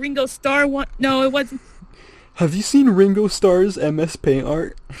or the Ringo Starr one. No, it wasn't. Have you seen Ringo Starr's MS Paint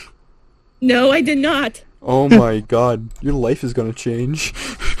art? No, I did not. Oh my god, your life is gonna change.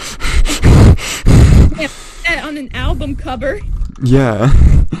 Yeah, on an album cover. Yeah.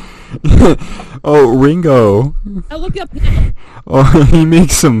 Oh, Ringo. I'll look up now. Oh, he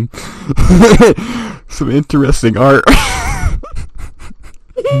makes some interesting art.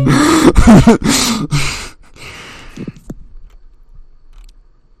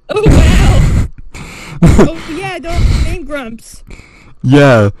 Oh wow. Oh yeah, those name grumps.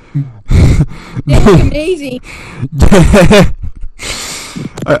 Yeah. They look amazing.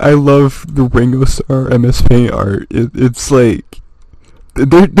 I love the Ringo Starr MS Paint art. It's like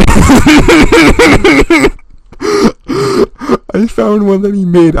I found one that he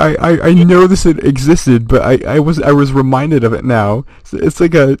made. I know this had existed, but I was reminded of it now. It's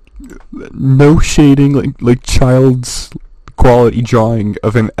like a no shading like child's quality drawing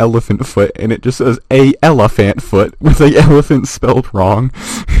of an elephant foot, and it just says a elephant foot with the elephant spelled wrong.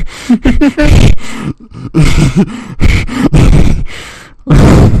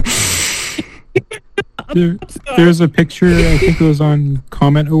 There's a picture, I think it was on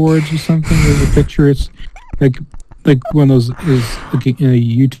Comment Awards or something. There's a picture, it's like one of those is like a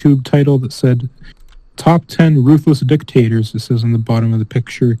YouTube title that said Top 10 Ruthless Dictators, it says on the bottom of the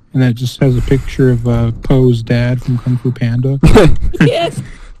picture, and that just has a picture of Poe's dad from Kung Fu Panda. Yes.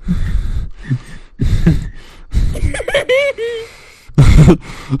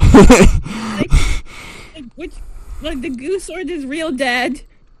 like the goose or his real dad.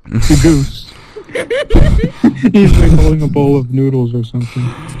 The goose. He's like holding a bowl of noodles or something.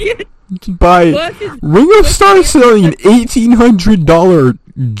 By Ringo Starr selling an $1,800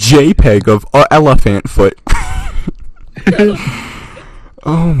 JPEG of elephant foot.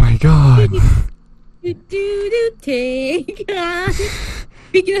 Oh my god. Take on.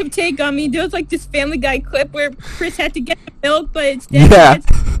 Speaking of Take On Me, there was like this Family Guy clip where Chris had to get the milk, but it's dead. Yeah.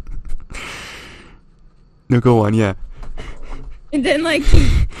 No, go on, yeah. And then like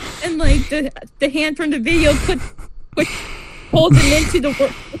the hand from the video holds him into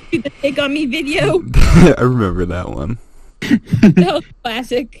the Take On Me video. I remember that one. That was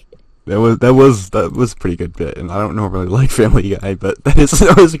classic. That was a pretty good bit, and I don't normally like Family Guy, but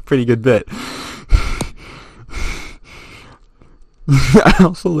that was a pretty good bit. I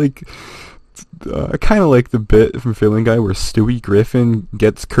also like, I kind of like the bit from Family Guy where Stewie Griffin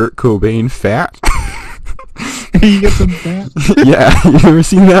gets Kurt Cobain fat. He gets him fat? Yeah, you ever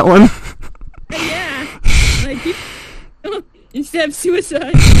seen that one? Yeah, like instead of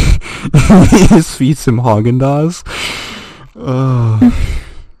suicide. He just feeds him Haagen-Dazs. Oh,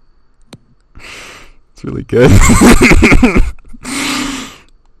 it's really good.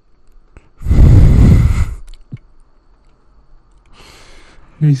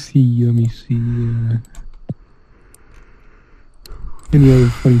 Let me see. Any other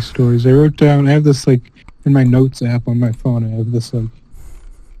funny stories? I wrote down. I have this like in my notes app on my phone. I have this like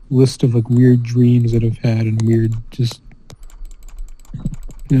list of like weird dreams that I've had and weird just.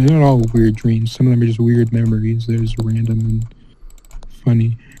 You know, they're not all weird dreams. Some of them are just weird memories. They're just random and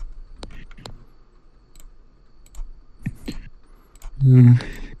funny.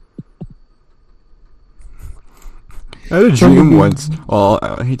 I had a dream once. Well,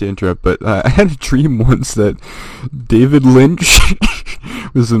 I hate to interrupt, but I had a dream once that David Lynch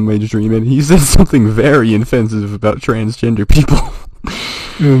was in my dream, and he said something very offensive about transgender people.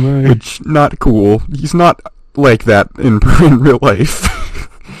 Oh my. Which, not cool. He's not like that in real life.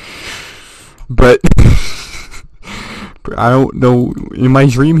 But I don't know. In my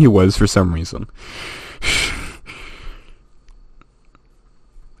dream, he was for some reason.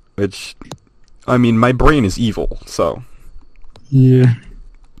 Which, I mean, my brain is evil, so. Yeah.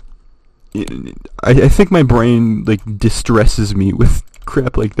 I think my brain, like, distresses me with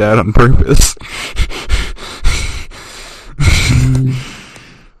crap like that on purpose.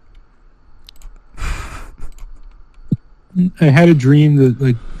 I had a dream that,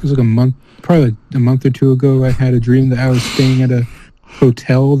 like, it was like probably like a month or two ago, I had a dream that I was staying at a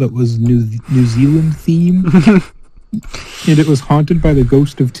hotel that was New Zealand themed. And it was haunted by the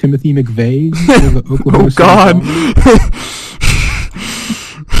ghost of Timothy McVeigh. The Oklahoma Oh God!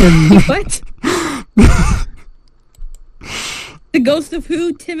 And What? The ghost of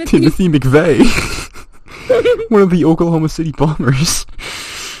who? Timothy McVeigh. One of the Oklahoma City bombers.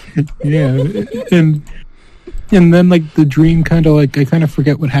 yeah, and then like the dream kind of like I kind of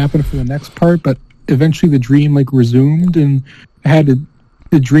forget what happened for the next part, but eventually the dream like resumed, and I had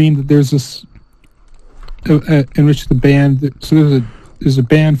the dream that there's this in which the band there's a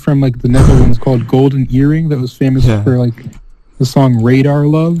band from like the Netherlands called Golden Earring that was famous for like the song Radar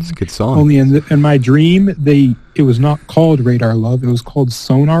Love. It's a good song. Only in my dream it was not called Radar Love, it was called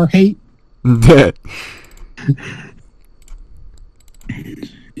Sonar Hate. And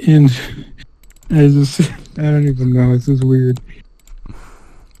I don't even know, this is weird.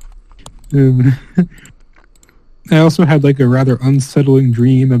 I also had like a rather unsettling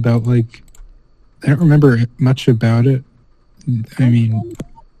dream about like, I don't remember much about it. I mean,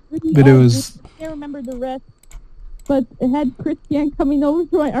 but it was... I can't remember the rest. But it had Christian coming over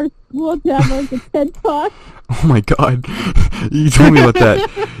to our school to have like a TED Talk. Oh my God. You told me about that.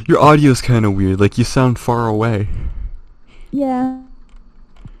 Your audio's kind of weird, like you sound far away. Yeah.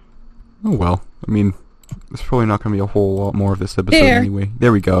 Oh well. I mean, there's probably not going to be a whole lot more of this episode There. anyway.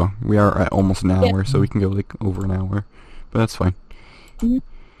 There we go. We are at almost an hour, so we can go like over an hour. But that's fine. And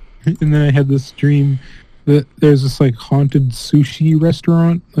then I had this dream that there's this like haunted sushi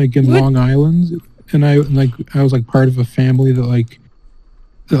restaurant like in What? Long Island, and I was like part of a family that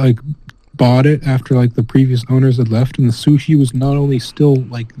bought it after like the previous owners had left, and the sushi was not only still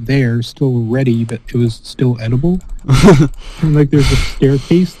like there, still ready, but it was still edible. And like there's a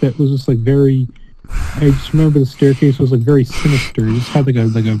staircase that was just like very. I just remember the staircase was like very sinister. It just had like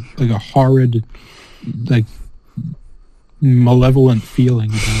a horrid, like malevolent feeling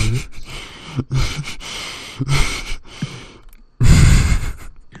about it.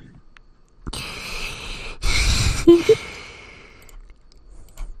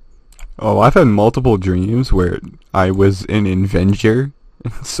 Oh, I've had multiple dreams where I was an Avenger,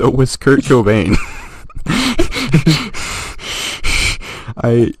 and so was Kurt Cobain.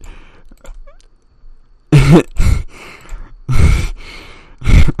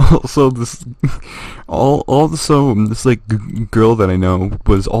 Also, this like girl that I know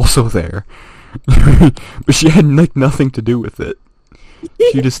was also there, but she had like nothing to do with it.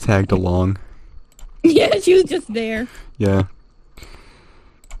 She just tagged along. Yeah, she was just there. Yeah,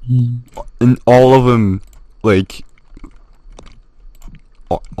 and all of them, like,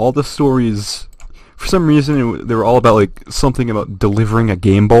 all the stories, for some reason, they were all about like something about delivering a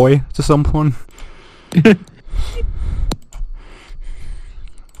Game Boy to someone.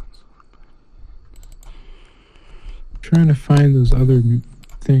 Trying to find those other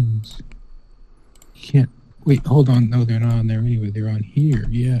things. Can't wait. Hold on. No, they're not on there anyway. They're on here.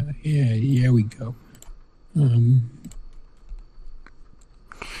 Yeah. We go.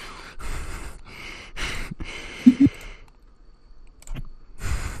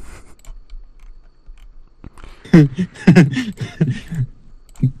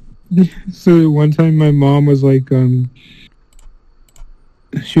 So one time my mom was like,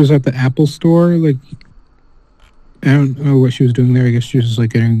 she was at the Apple store, like, I don't know what she was doing there. I guess she was just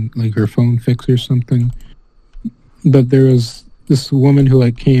like getting like her phone fixed or something. But there was this woman who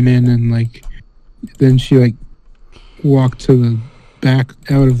like came in and like, then she like walked to back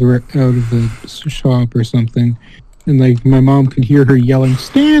out of the shop or something, and like my mom could hear her yelling,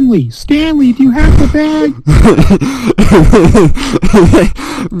 "Stanley, Stanley, do you have the bag?"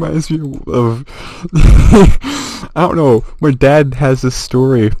 Reminds me of I don't know. My dad has this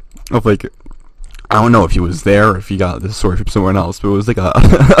story of like, I don't know if he was there or if he got this story from someone else, but it was like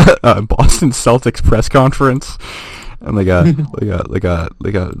a Boston Celtics press conference and like a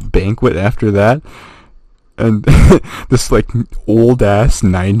banquet after that. And this like old ass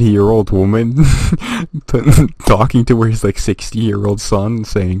 90-year-old woman talking to his like 60-year-old son,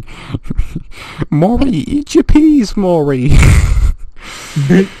 saying, "Maury, eat your peas, Maury."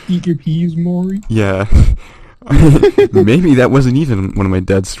 Eat your peas, Maury. Yeah. Maybe that wasn't even one of my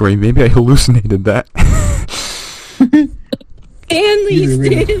dad's stories. Maybe I hallucinated that.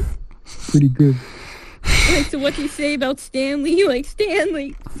 Stanley. Pretty good. Like, so what do you say about Stanley? Like,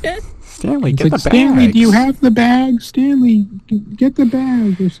 Stanley. Stanley, It's get like, the Stanley, bags. do you have the bag? Stanley, get the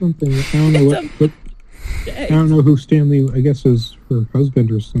bag or something. I don't know what I don't know who Stanley, I guess, is her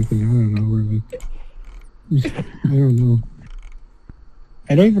husband or something. I don't know. Or like, I don't know.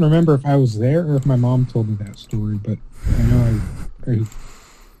 I don't even remember if I was there or if my mom told me that story, but I know I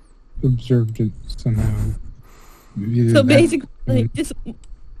observed it somehow. Either So that- basically, like, this,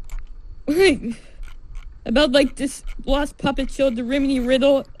 like, about like this lost puppet show, the Rimini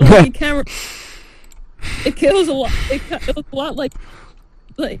Riddle. Like, it kind of, it kills a lot. It kills a lot like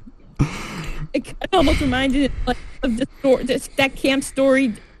it kind of almost reminded it, like, of the story, that camp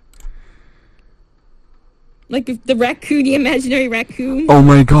story. Like the raccoon, the imaginary raccoon. Oh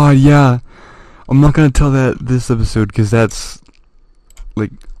my god, yeah. I'm not gonna tell that this episode because that's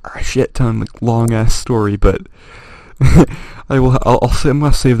like a shit ton, like long ass story. But I'm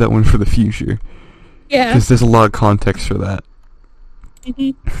gonna save that one for the future Yeah. because there's a lot of context for that.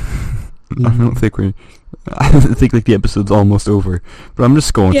 Mhm. I don't think like the episode's almost over, but I'm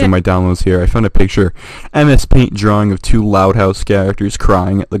just going Yeah. through my downloads here. I found a picture, MS Paint drawing of two Loud House characters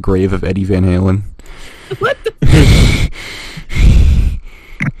crying at the grave of Eddie Van Halen. What the?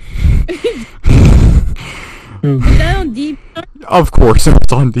 Is that on deep? Of course,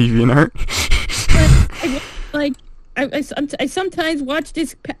 it's on DeviantArt. I sometimes watch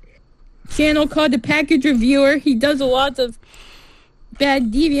this channel called The Package Reviewer. He does a lot of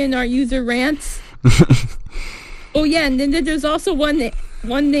bad DeviantArt user rants. Oh yeah, and then there's also one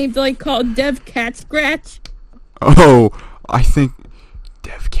named like called Dev Cat Scratch. Oh, I think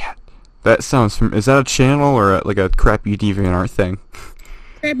DevCat. That sounds is that a channel or like a crappy DeviantArt thing?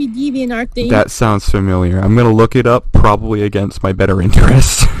 Crappy DeviantArt thing. That sounds familiar. I'm gonna look it up, probably against my better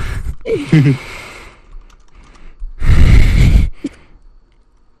interest.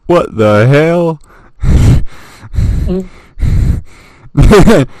 What the hell?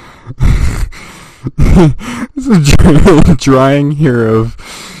 This is a drawing here of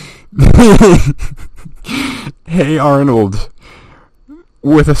Hey Arnold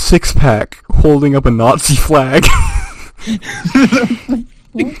with a six-pack holding up a Nazi flag.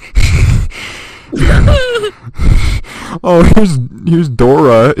 Oh, here's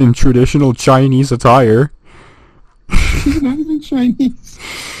Dora in traditional Chinese attire. She's not even Chinese.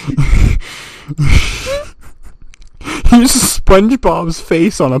 Here's SpongeBob's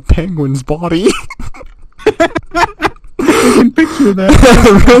face on a penguin's body. I can picture that.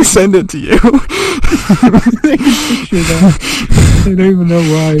 I'm gonna send it to you. I can picture that. I don't even know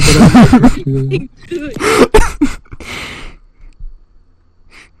why, but I can picture that.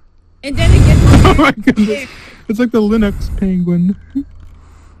 And then it gets Oh my goodness. It's like the Linux penguin. The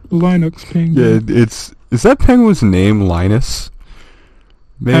Linux penguin. Yeah, is that penguin's name Linus?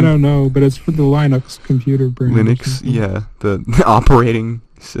 Maybe I don't know, but it's for the Linux computer brand. or Linux, something. yeah, the operating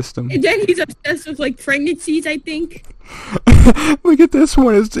system. And then he's obsessed with like pregnancies, I think. Look at this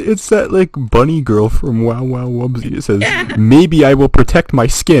one. It's that like bunny girl from Wow Wow Wubbsy. It says, Yeah. "Maybe I will protect my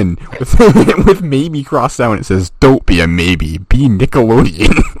skin." With maybe crossed out, it says, "Don't be a maybe, be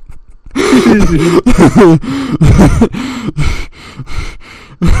Nickelodeon."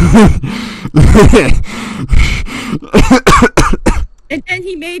 And then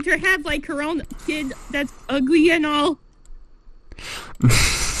he made her have like her own kid that's ugly and all.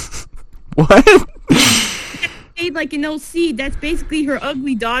 What? Made like an OC that's basically her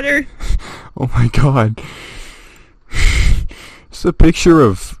ugly daughter. Oh my god. It's a picture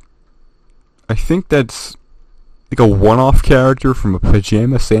of, I think that's like a one-off character from a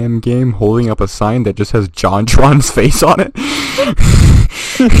Pajama Sam game holding up a sign that just has JonTron's face on it.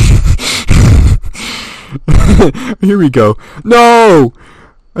 Here we go. No!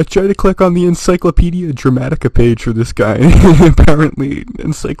 I tried to click on the Encyclopedia Dramatica page for this guy, and apparently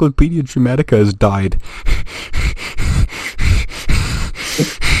Encyclopedia Dramatica has died.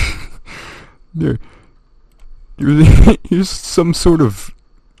 There, here's some sort of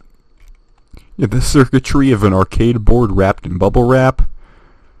the circuitry of an arcade board wrapped in bubble wrap.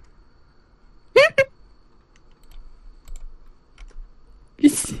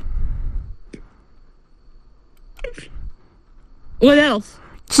 What else?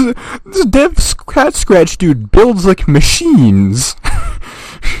 This dev cat scratch dude builds like machines.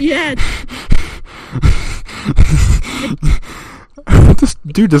 Yeah. This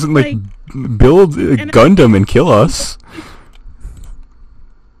dude doesn't like build a Gundam and kill us.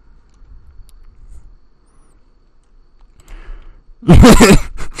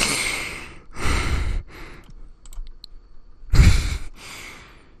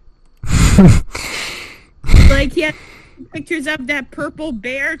 Like, he has pictures of that purple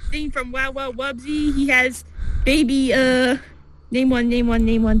bear thing from Wow Wow Wubsy. He has baby, name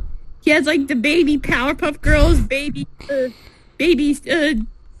one. He has, like, the baby Powerpuff Girls, babies,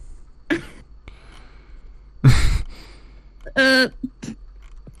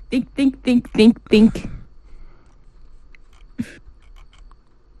 think.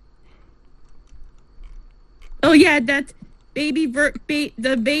 Oh, yeah, that's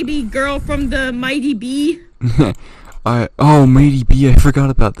the baby girl from the Mighty Bee. Mighty Bee, I forgot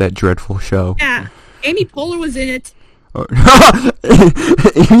about that dreadful show. Yeah, Amy Poehler was in it. Amy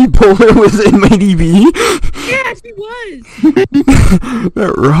Poehler was in Mighty Bee? Yeah, she was.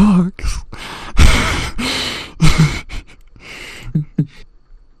 That rocks.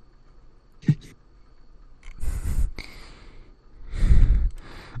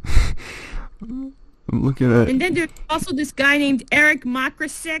 I'm looking at... And then there's also this guy named Eric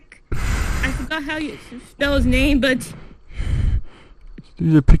Makrasek. I forgot how you spell his name, but...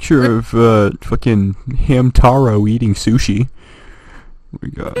 There's a picture of fucking Hamtaro eating sushi. We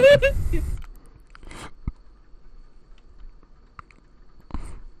got...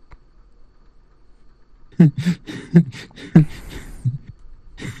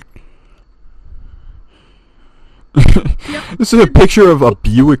 This is a picture of a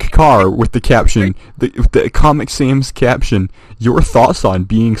Buick car with the caption, the Comic Sam's caption, "Your thoughts on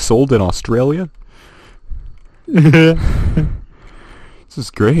being sold in Australia?" This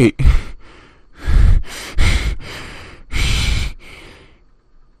is great.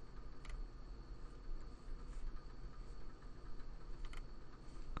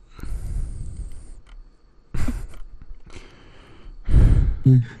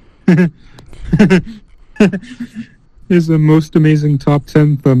 There's a most amazing top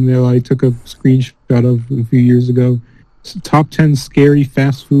 10 thumbnail I took a screenshot of a few years ago. It's top 10 scary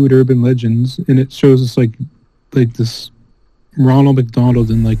fast food urban legends, and it shows us like this Ronald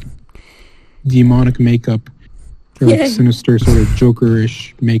McDonald in like demonic makeup, or like sinister sort of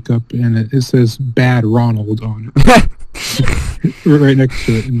Joker-ish makeup, and it says "Bad Ronald" on it, right next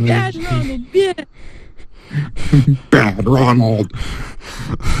to it. Bad Ronald, yeah. Bad Ronald.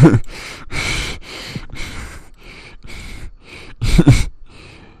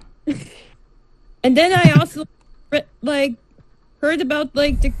 And then I also heard about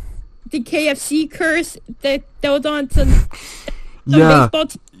like the KFC curse that was on some baseball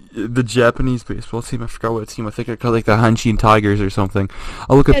team. The Japanese baseball team. I forgot what team. I think it called like the Hanshin Tigers or something.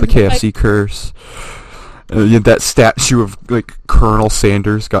 I'll look up the KFC curse. That statue of like Colonel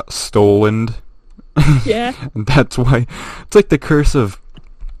Sanders got stolen. Yeah. And that's why it's like the curse of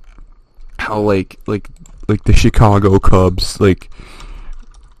how like the Chicago Cubs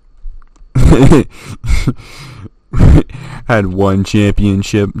had one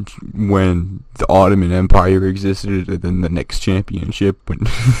championship when the Ottoman Empire existed, and then the next championship when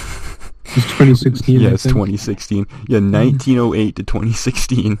it's 2016. Yes, 2016. Yeah, 1908 to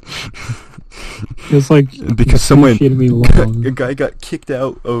 2016. It's like because a guy got kicked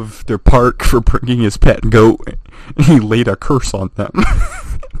out of their park for bringing his pet goat, and he laid a curse on them.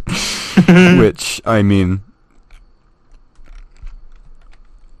 Which, I mean,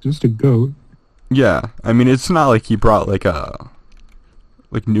 just a goat. Yeah, I mean, it's not like he brought like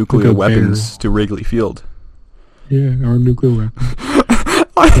nuclear weapons to Wrigley Field. Yeah, or nuclear weapons.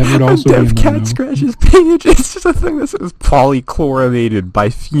 That would also be Dev Cat Scratch's page. It's just a thing that says polychlorinated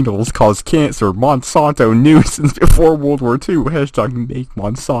biphenyls cause cancer. Monsanto knew since before World War II. Hashtag make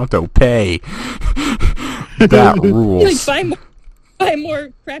Monsanto pay. That rules. Like buy more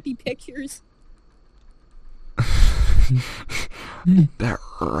crappy pictures. That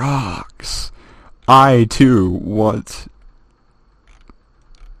rocks. I too want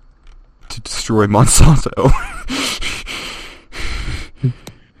to destroy Monsanto.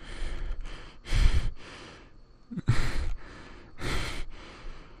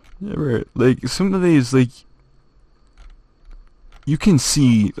 Yeah, like some of these, like you can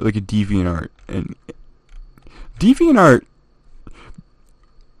see like a DeviantArt, and DeviantArt,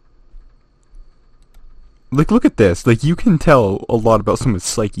 like, look at this. Like, you can tell a lot about someone's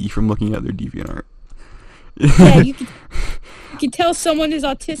psyche from looking at their DeviantArt. Yeah, you can tell someone is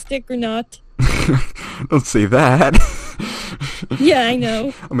autistic or not. Don't say that. Yeah, I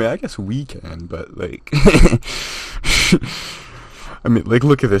know. I mean, I guess we can, but, like... I mean, like,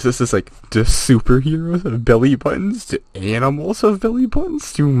 look at this. This is, like, do superheroes have belly buttons? Do animals have belly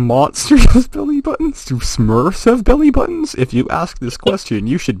buttons? Do monsters have belly buttons? Do Smurfs have belly buttons? If you ask this question,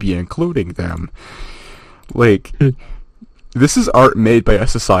 you should be including them. Like, this is art made by a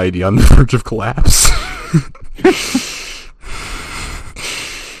society on the verge of collapse.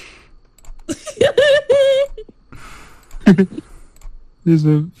 There's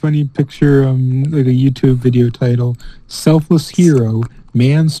a funny picture, like a YouTube video title, Selfless Hero,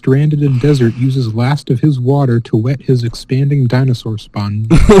 man stranded in desert uses last of his water to wet his expanding dinosaur sponge.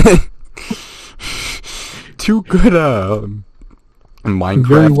 Two good, Very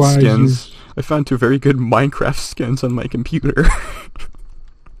Minecraft wise skins. use. I found two very good Minecraft skins on my computer.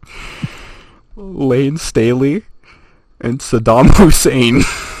 Lane Staley and Saddam Hussein.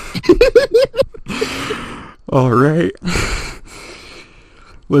 All right.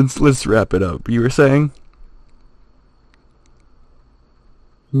 Let's wrap it up. You were saying?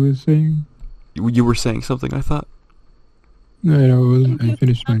 Who was saying? You were saying something, I thought. No, I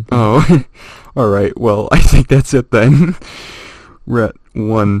finished my... Oh. All right. Well, I think that's it then. We're at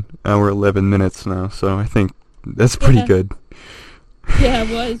 1 hour 11 minutes now, so I think that's pretty Yeah. good. Yeah, it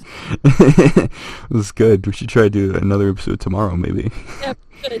was. It was good. We should try to do another episode tomorrow, maybe. Yeah,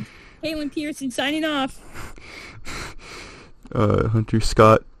 good. Halen Pearson signing off. Hunter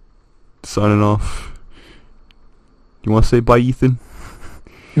Scott signing off. You want to say bye, Ethan?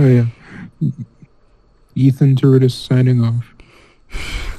 Oh, yeah. Ethan Turritus signing off.